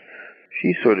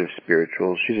 She's sort of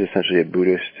spiritual. She's essentially a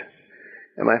Buddhist.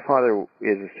 And my father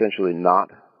is essentially not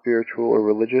spiritual or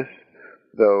religious,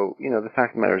 though, the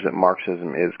fact of the matter is that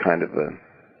Marxism is kind of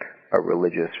a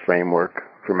religious framework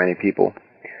for many people.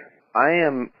 I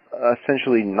am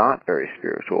essentially not very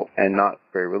spiritual and not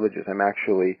very religious. I'm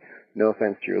actually, no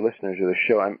offense to your listeners or the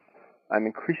show, I'm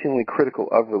increasingly critical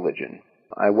of religion.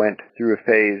 I went through a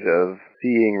phase of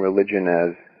seeing religion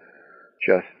as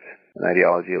just an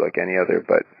ideology like any other,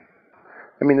 but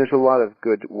there's a lot of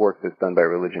good work that's done by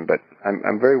religion, but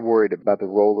I'm very worried about the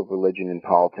role of religion in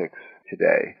politics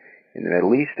today in the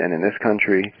Middle East and in this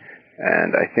country,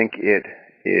 and I think it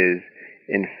is,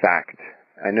 in fact,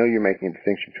 I know you're making a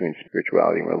distinction between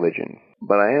spirituality and religion,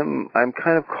 but I'm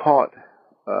kind of caught,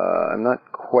 I'm not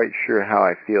quite sure how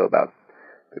I feel about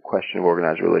the question of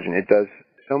organized religion. It does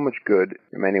so much good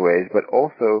in many ways, but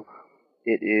also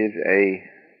it is a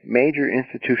major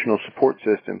institutional support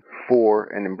system for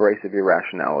an embrace of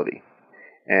irrationality.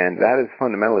 And that is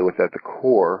fundamentally what's at the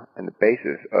core and the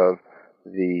basis of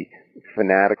the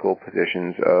fanatical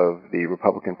positions of the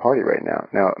Republican Party right now.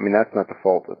 Now, that's not the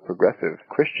fault of progressive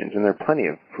Christians, and there are plenty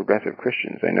of progressive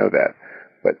Christians, I know that.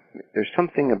 But there's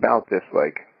something about this,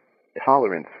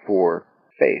 tolerance for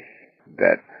faith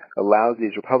that allows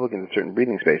these Republicans a certain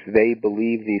breathing space. They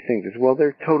believe these things as well.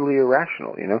 They're totally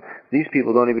irrational, These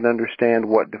people don't even understand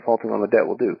what defaulting on the debt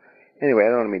will do. Anyway, I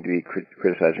don't mean to be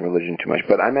criticizing religion too much,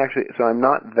 but I'm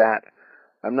not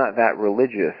that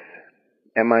religious.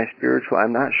 Am I spiritual?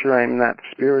 I'm not sure I'm that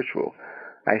spiritual.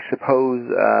 I suppose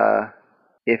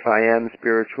if I am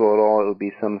spiritual at all, it would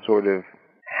be some sort of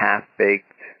half-baked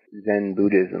Zen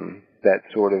Buddhism that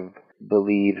sort of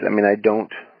believes.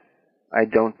 I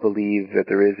don't believe that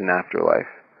there is an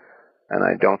afterlife, and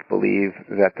I don't believe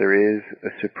that there is a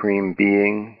supreme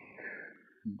being,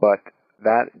 but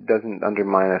that doesn't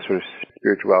undermine a sort of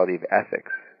spirituality of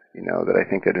ethics, that I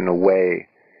think that in a way,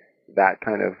 that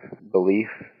kind of belief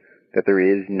that there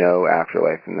is no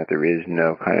afterlife and that there is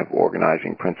no kind of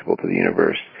organizing principle to the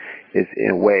universe is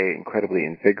in a way incredibly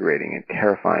invigorating and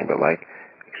terrifying, but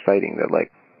exciting. That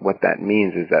what that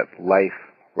means is that life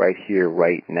right here,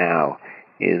 right now,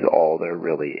 is all there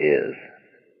really is.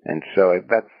 And so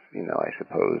that's, I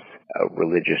suppose, a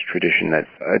religious tradition that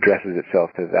addresses itself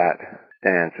to that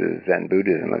stance is Zen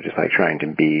Buddhism, of just trying to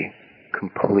be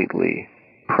completely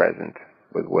present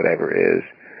with whatever is,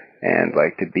 and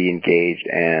to be engaged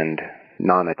and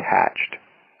non-attached.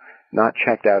 Not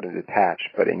checked out and detached,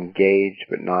 but engaged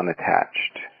but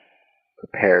non-attached.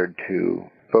 Prepared to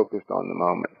focus on the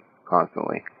moment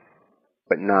constantly,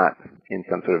 but not in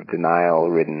some sort of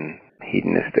denial-ridden,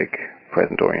 hedonistic,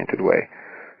 present-oriented way.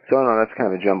 So I don't know, that's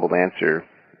kind of a jumbled answer,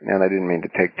 and I didn't mean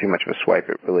to take too much of a swipe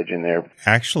at religion there.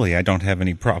 Actually, I don't have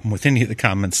any problem with any of the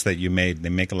comments that you made. They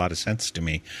make a lot of sense to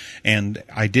me. And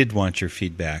I did want your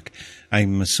feedback.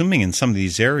 I'm assuming in some of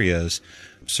these areas,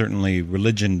 certainly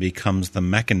religion becomes the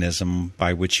mechanism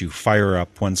by which you fire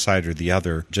up one side or the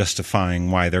other, justifying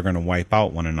why they're going to wipe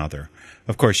out one another.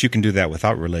 Of course, you can do that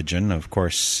without religion. Of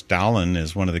course, Stalin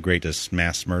is one of the greatest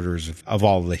mass murderers of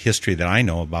all the history that I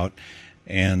know about.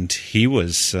 And he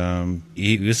was an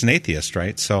atheist,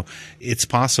 right? So it's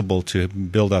possible to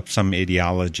build up some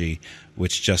ideology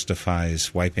which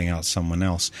justifies wiping out someone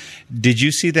else. Did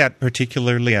you see that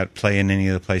particularly at play in any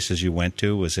of the places you went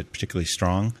to? Was it particularly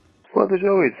strong? Well, there's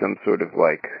always some sort of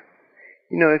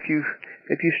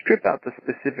if you strip out the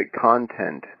specific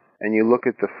content and you look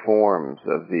at the forms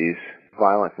of these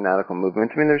violent fanatical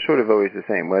movements, they're sort of always the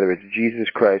same, whether it's Jesus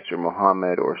Christ or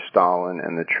Muhammad or Stalin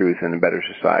and the truth and a better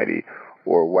society,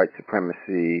 or white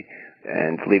supremacy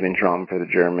and Lebensraum for the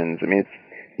Germans. It's,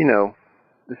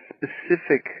 the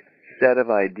specific set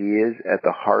of ideas at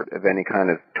the heart of any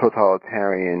kind of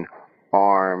totalitarian,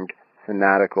 armed,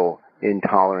 fanatical,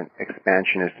 intolerant,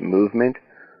 expansionist movement.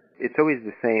 It's always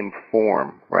the same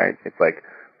form, right? It's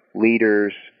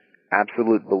leaders,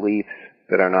 absolute beliefs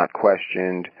that are not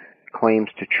questioned, claims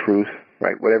to truth,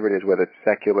 right? Whatever it is, whether it's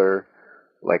secular,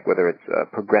 whether it's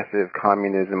progressive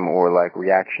communism or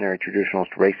reactionary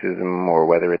traditionalist racism, or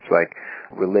whether it's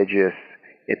religious,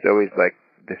 it's always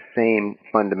the same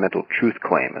fundamental truth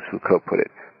claim, as Foucault put it,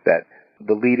 that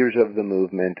the leaders of the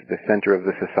movement, the center of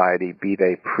the society, be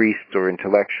they priests or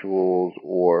intellectuals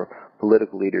or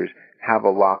political leaders, have a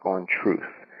lock on truth.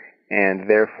 And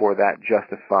therefore that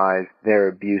justifies their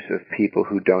abuse of people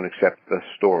who don't accept the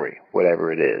story,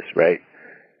 whatever it is, right?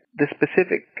 The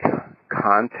specific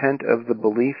content of the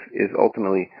belief is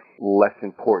ultimately less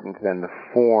important than the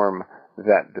form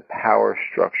that the power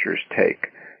structures take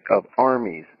of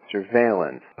armies,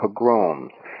 surveillance,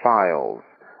 pogroms, files,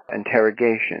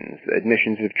 interrogations,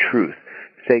 admissions of truth,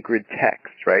 sacred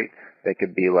texts, right? They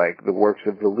could be like the works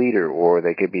of the leader, or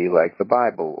they could be like the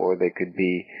Bible, or they could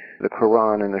be the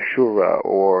Quran and the Shura,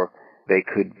 or they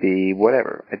could be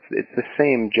whatever. It's the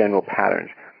same general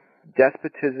patterns.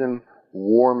 Despotism,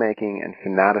 war-making, and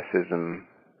fanaticism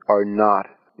are not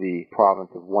the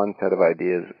province of one set of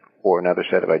ideas or another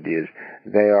set of ideas.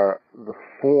 They are the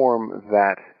form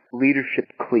that leadership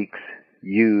cliques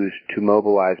use to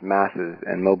mobilize masses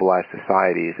and mobilize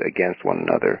societies against one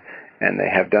another. And they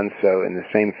have done so in the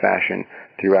same fashion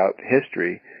throughout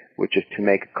history, which is to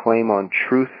make a claim on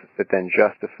truth that then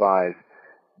justifies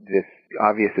this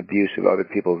obvious abuse of other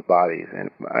people's bodies,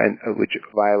 and which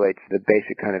violates the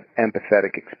basic kind of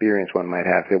empathetic experience one might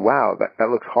have. Say, wow, that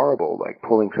looks horrible, like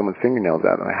pulling someone's fingernails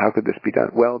out. How could this be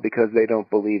done? Well, because they don't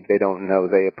believe, they don't know,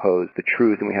 they oppose the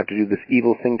truth, and we have to do this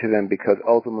evil thing to them because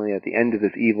ultimately at the end of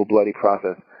this evil, bloody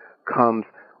process comes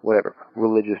whatever,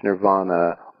 religious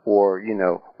nirvana, or,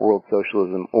 world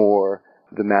socialism, or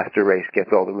the master race gets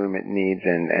all the room it needs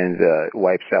and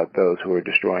wipes out those who are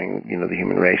destroying, the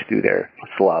human race through their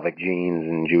Slavic genes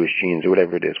and Jewish genes, or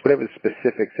whatever it is. Whatever the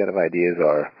specific set of ideas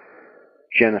are,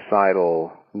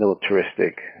 genocidal,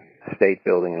 militaristic,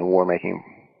 state-building, and war-making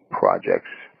projects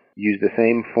use the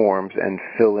same forms and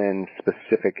fill in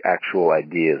specific actual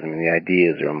ideas. I mean, the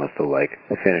ideas are almost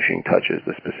the finishing touches,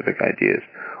 the specific ideas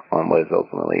on what is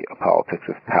ultimately a politics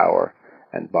of power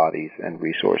and bodies and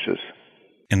resources.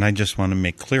 And I just want to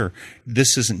make clear,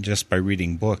 this isn't just by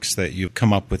reading books that you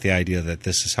come up with the idea that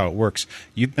this is how it works.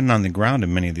 You've been on the ground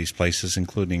in many of these places,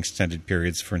 including extended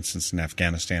periods, for instance, in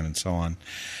Afghanistan and so on.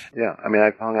 Yeah, I mean,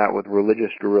 I've hung out with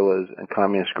religious guerrillas and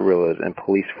communist guerrillas and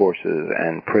police forces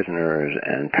and prisoners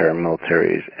and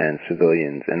paramilitaries and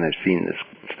civilians, and I've seen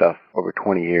this stuff over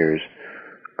 20 years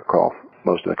across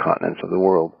most of the continents of the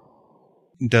world.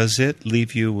 Does it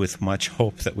leave you with much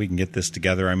hope that we can get this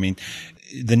together? I mean,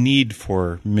 the need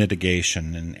for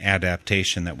mitigation and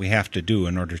adaptation that we have to do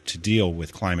in order to deal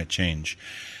with climate change,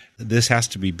 this has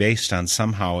to be based on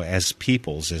somehow as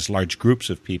peoples, as large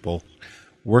groups of people,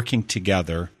 working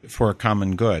together for a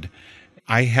common good.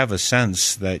 I have a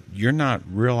sense that you're not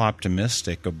real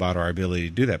optimistic about our ability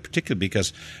to do that, particularly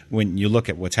because when you look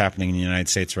at what's happening in the United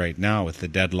States right now with the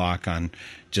deadlock on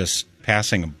just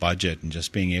passing a budget and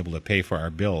just being able to pay for our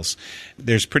bills,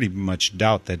 there's pretty much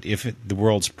doubt that if the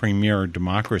world's premier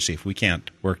democracy, if we can't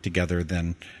work together,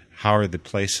 then how are the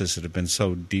places that have been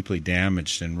so deeply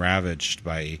damaged and ravaged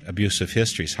by abusive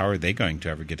histories, how are they going to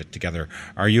ever get it together?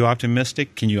 Are you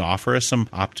optimistic? Can you offer us some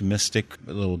optimistic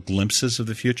little glimpses of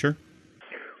the future?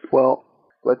 Well,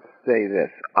 let's say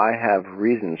this. I have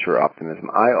reasons for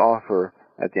optimism. I offer,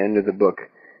 at the end of the book,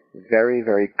 very,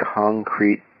 very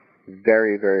concrete,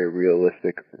 very, very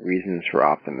realistic reasons for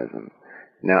optimism.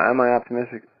 Now, am I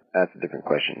optimistic? That's a different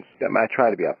question. I try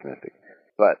to be optimistic.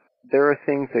 But there are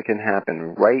things that can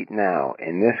happen right now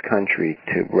in this country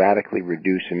to radically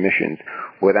reduce emissions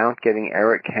without getting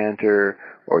Eric Cantor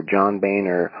or John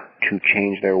Boehner to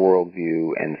change their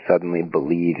worldview and suddenly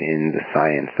believe in the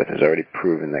science that has already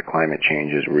proven that climate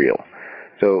change is real.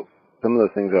 So some of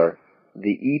those things are,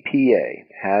 the EPA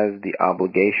has the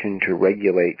obligation to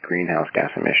regulate greenhouse gas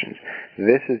emissions.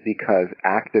 This is because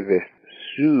activists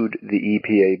sued the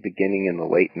EPA beginning in the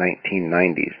late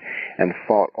 1990s and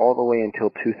fought all the way until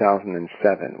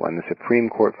 2007 when the Supreme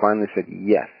Court finally said,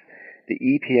 yes, the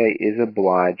EPA is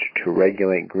obliged to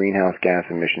regulate greenhouse gas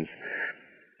emissions,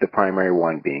 the primary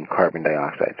one being carbon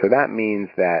dioxide. So that means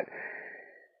that,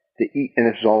 and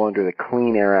this is all under the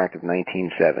Clean Air Act of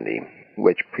 1970,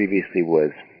 which previously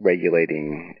was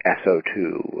regulating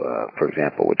SO2, for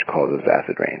example, which causes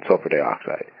acid rain, sulfur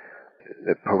dioxide.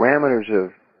 The parameters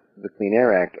of the Clean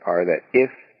Air Act are that if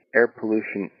air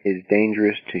pollution is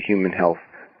dangerous to human health,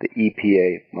 the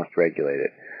EPA must regulate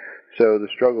it. So the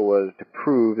struggle was to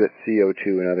prove that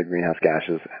CO2 and other greenhouse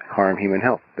gases harm human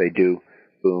health. They do.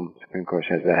 Boom. Supreme Court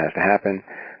says that has to happen.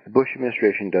 The Bush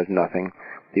administration does nothing.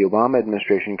 The Obama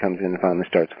administration comes in and finally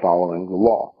starts following the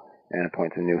law and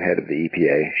appoints a new head of the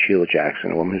EPA, Sheila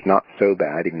Jackson, a woman who's not so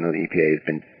bad, even though the EPA has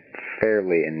been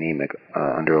fairly anemic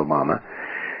under Obama,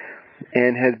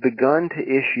 and has begun to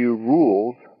issue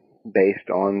rules based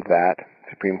on that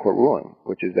Supreme Court ruling,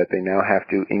 which is that they now have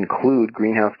to include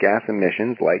greenhouse gas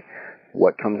emissions, like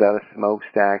what comes out of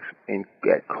smokestacks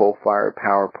at coal-fired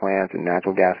power plants and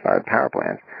natural gas-fired power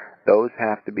plants, those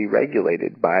have to be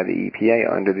regulated by the EPA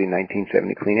under the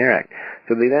 1970 Clean Air Act.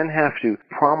 So they then have to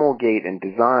promulgate and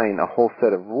design a whole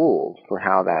set of rules for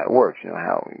how that works. You know,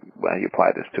 how you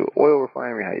apply this to an oil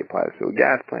refinery, how you apply this to a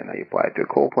gas plant, how you apply it to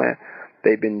a coal plant.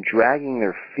 They've been dragging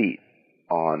their feet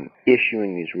on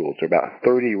issuing these rules. There are about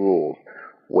 30 rules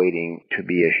waiting to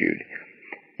be issued.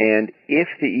 And if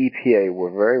the EPA were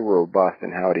very robust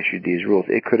in how it issued these rules,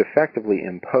 it could effectively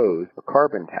impose a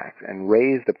carbon tax and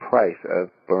raise the price of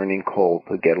burning coal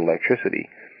to get electricity.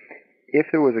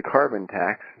 If there was a carbon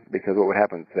tax, because what would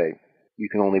happen, say, you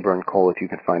can only burn coal if you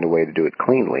can find a way to do it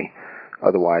cleanly.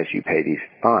 Otherwise, you pay these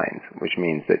fines, which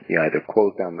means that you either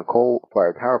close down the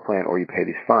coal-fired power plant or you pay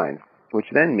these fines, which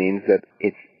then means that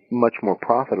it's much more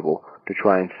profitable to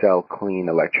try and sell clean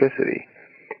electricity.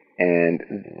 And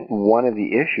one of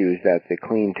the issues that the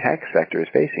clean tech sector is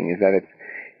facing is that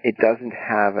it doesn't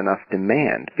have enough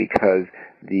demand because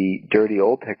the dirty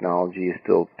old technology is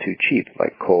still too cheap,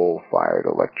 like coal-fired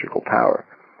electrical power.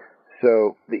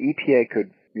 So the EPA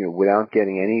could, without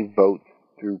getting any votes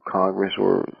through Congress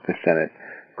or the Senate,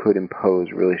 could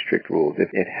impose really strict rules if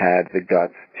it had the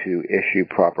guts to issue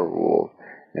proper rules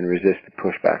and resist the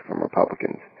pushback from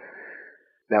Republicans.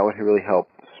 That would really help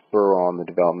spur on the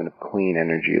development of clean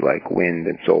energy like wind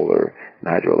and solar and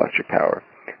hydroelectric power.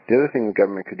 The other thing the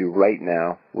government could do right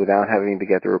now, without having to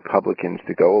get the Republicans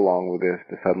to go along with this,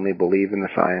 to suddenly believe in the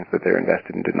science that they're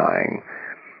invested in denying,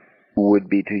 would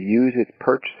be to use its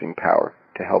purchasing power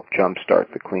to help jumpstart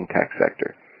the clean tech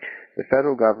sector. The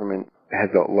federal government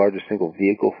has the largest single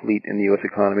vehicle fleet in the U.S.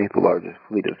 economy, the largest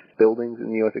fleet of buildings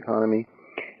in the U.S. economy,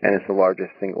 and it's the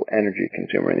largest single energy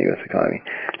consumer in the U.S. economy.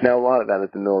 Now, a lot of that is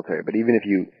the military, but even if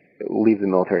you leave the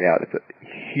military out, it's a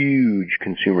huge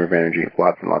consumer of energy,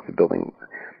 lots and lots of buildings.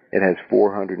 It has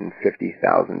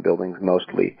 450,000 buildings,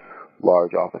 mostly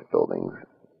large office buildings.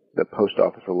 The post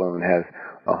office alone has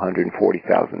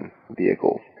 140,000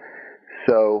 vehicles.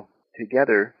 So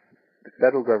together, the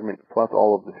federal government plus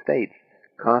all of the states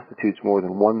constitutes more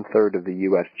than one-third of the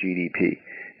U.S. GDP.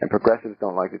 And progressives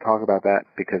don't like to talk about that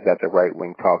because that's a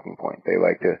right-wing talking point. They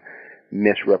like to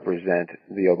misrepresent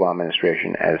the Obama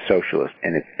administration as socialist,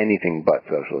 and it's anything but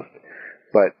socialist.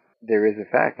 But there is a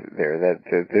fact there that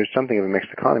there's something of a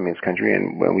mixed economy in this country,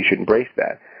 and we should embrace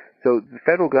that. So the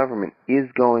federal government is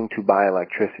going to buy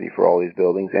electricity for all these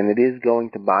buildings, and it is going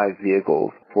to buy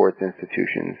vehicles for its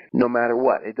institutions, no matter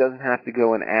what. It doesn't have to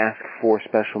go and ask for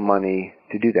special money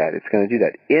to do that. It's going to do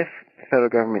that. If the federal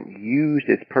government used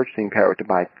its purchasing power to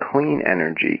buy clean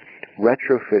energy,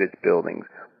 retrofit its buildings,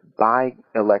 buy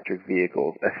electric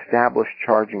vehicles, establish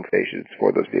charging stations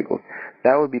for those vehicles,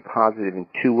 that would be positive in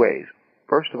two ways.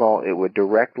 First of all, it would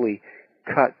directly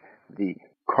cut the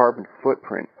carbon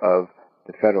footprint of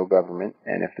the federal government,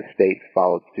 and if the states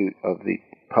followed suit, of the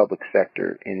public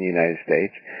sector in the United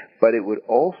States, but it would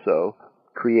also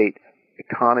create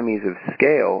economies of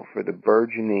scale for the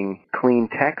burgeoning clean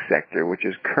tech sector, which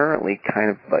is currently kind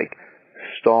of like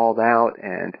stalled out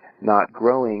and not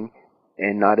growing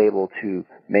and not able to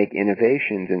make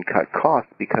innovations and cut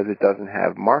costs because it doesn't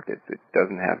have markets, it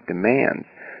doesn't have demands.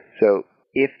 So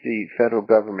if the federal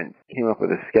government came up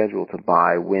with a schedule to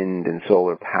buy wind and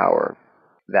solar power,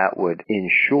 that would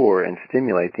ensure and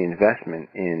stimulate the investment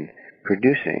in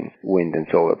producing wind and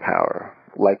solar power.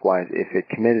 Likewise, if it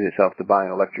committed itself to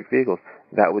buying electric vehicles,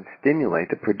 that would stimulate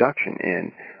the production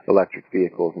in electric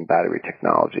vehicles and battery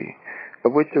technology,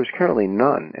 of which there's currently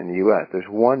none in the U.S. There's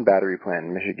one battery plant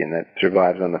in Michigan that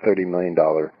survives on a $30 million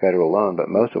federal loan, but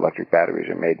most electric batteries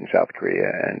are made in South Korea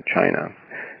and China.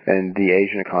 And the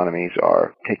Asian economies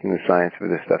are taking the science for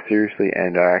this stuff seriously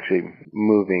and are actually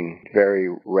moving very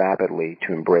rapidly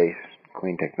to embrace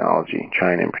clean technology,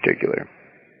 China in particular.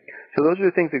 So those are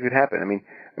the things that could happen. I mean,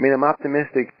 I'm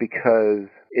optimistic because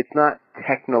it's not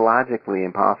technologically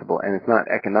impossible and it's not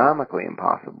economically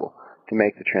impossible to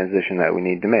make the transition that we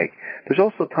need to make. There's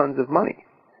also tons of money.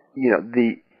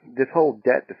 This whole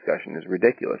debt discussion is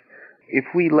ridiculous.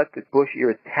 If we let the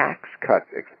Bush-era tax cuts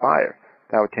expire,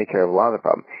 that would take care of a lot of the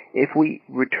problem. If we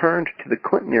returned to the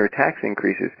Clinton-era tax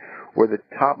increases, where the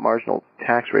top marginal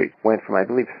tax rate went from, I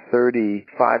believe,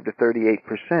 35 to 38%.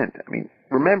 I mean,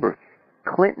 remember,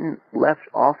 Clinton left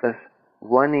office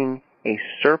running a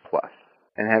surplus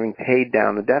and having paid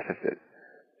down the deficit.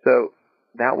 So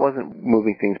that wasn't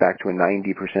moving things back to a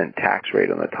 90% tax rate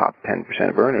on the top 10%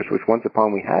 of earners, which once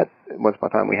upon a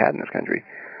time we had in this country.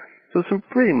 So some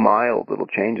pretty mild little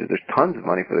changes. There's tons of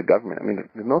money for the government. I mean,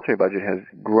 the military budget has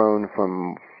grown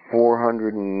from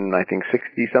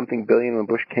 460-something billion when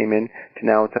Bush came in to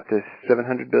now it's up to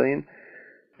 $700 billion.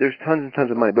 There's tons and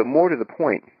tons of money. But more to the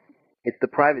point, it's the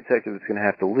private sector that's going to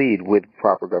have to lead with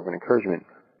proper government encouragement.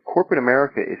 corporate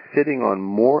America is sitting on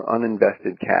more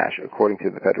uninvested cash, according to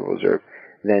the Federal Reserve,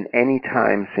 than any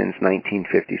time since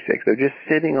 1956. They're just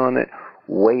sitting on it,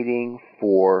 waiting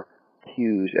for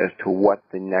cues as to what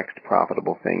the next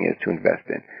profitable thing is to invest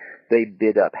in. They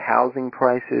bid up housing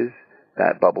prices,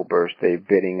 that bubble burst. They're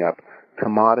bidding up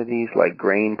commodities like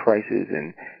grain prices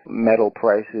and metal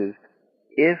prices.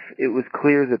 If it was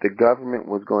clear that the government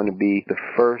was going to be the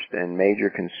first and major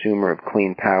consumer of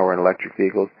clean power and electric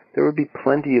vehicles, there would be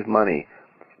plenty of money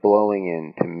flowing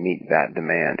in to meet that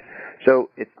demand. So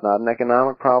it's not an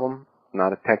economic problem,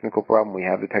 not a technical problem. We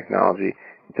have the technology.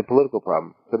 It's a political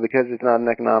problem. So because it's not an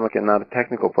economic and not a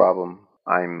technical problem,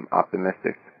 I'm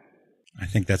optimistic. I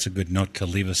think that's a good note to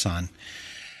leave us on.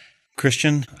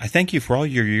 Christian, I thank you for all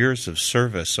your years of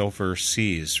service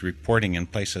overseas, reporting in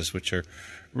places which are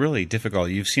really difficult.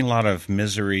 You've seen a lot of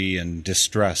misery and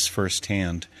distress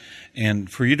firsthand.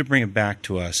 And for you to bring it back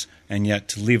to us and yet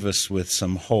to leave us with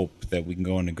some hope that we can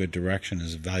go in a good direction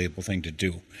is a valuable thing to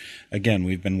do. Again,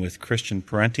 we've been with Christian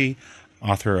Parenti,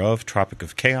 author of Tropic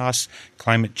of Chaos,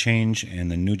 Climate Change,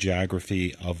 and the New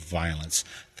Geography of Violence.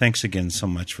 Thanks again so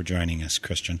much for joining us,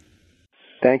 Christian.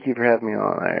 Thank you for having me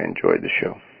on. I enjoyed the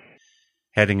show.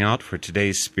 Heading out for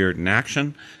today's Spirit in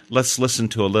Action, let's listen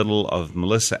to a little of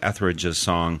Melissa Etheridge's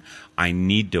song, I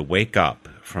Need to Wake Up,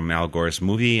 from Al Gore's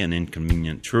movie, An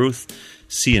Inconvenient Truth.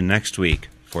 See you next week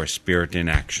for Spirit in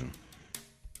Action.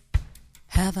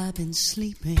 Have I been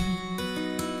sleeping?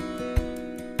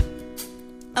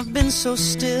 I've been so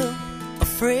still,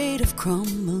 afraid of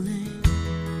crumbling.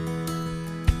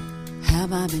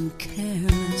 Have I been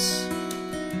careless,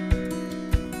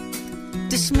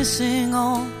 dismissing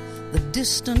all the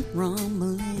distant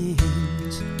rumblings?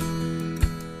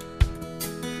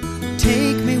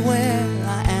 Take me where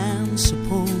I am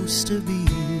supposed to be,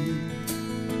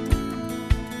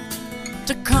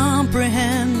 to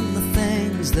comprehend the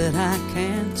things that I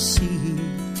can't see.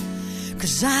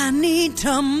 'Cause I need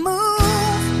to move,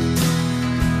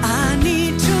 I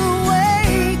need to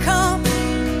wake up,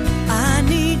 I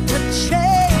need to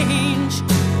change,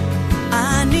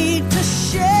 I need to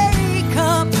shake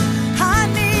up, I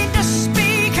need to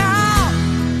speak out.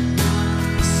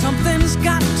 Something's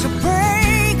got to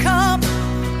break up.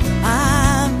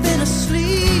 I've been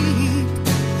asleep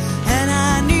and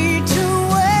I need to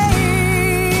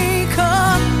wake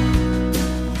up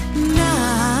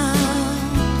now.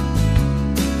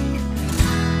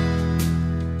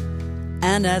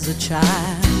 And as a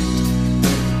child,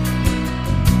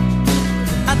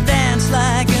 I danced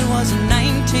like it was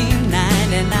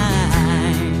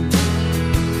 1999.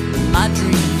 My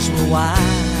dreams were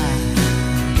wide,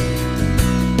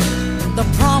 the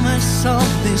promise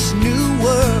of this new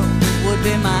world would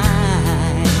be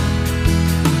mine.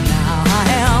 Now I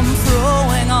am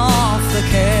throwing off the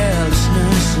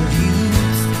carelessness of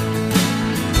youth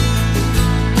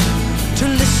to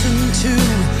listen to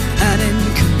an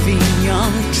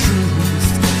inconvenient truth,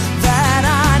 that I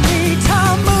need to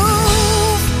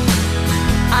move,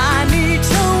 I need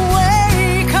to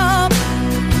wake up,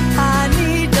 I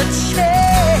need to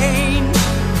change,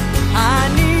 I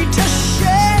need to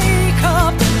shake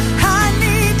up, I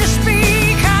need to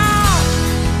speak out.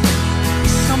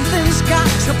 Something's got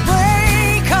to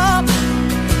break up.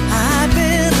 I've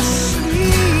been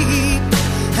asleep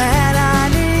and I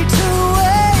need to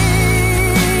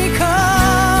wake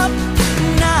up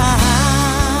now.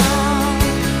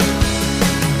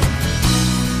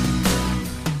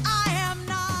 I am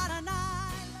not an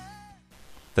island.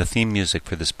 The theme music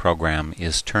for this program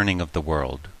is Turning of the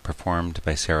World, performed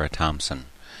by Sarah Thompson.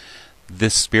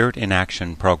 This Spirit in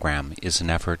Action program is an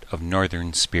effort of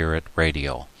Northern Spirit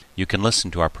Radio. You can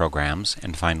listen to our programs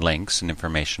and find links and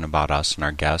information about us and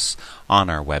our guests on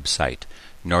our website,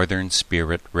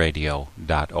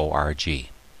 northernspiritradio.org.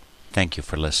 Thank you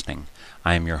for listening.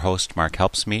 I am your host, Mark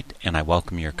Helpsmeet, and I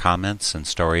welcome your comments and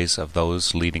stories of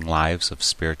those leading lives of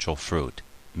spiritual fruit.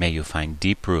 May you find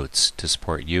deep roots to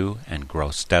support you and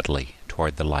grow steadily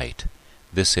toward the light.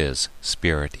 This is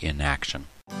Spirit in Action.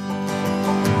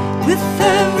 With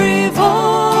every voice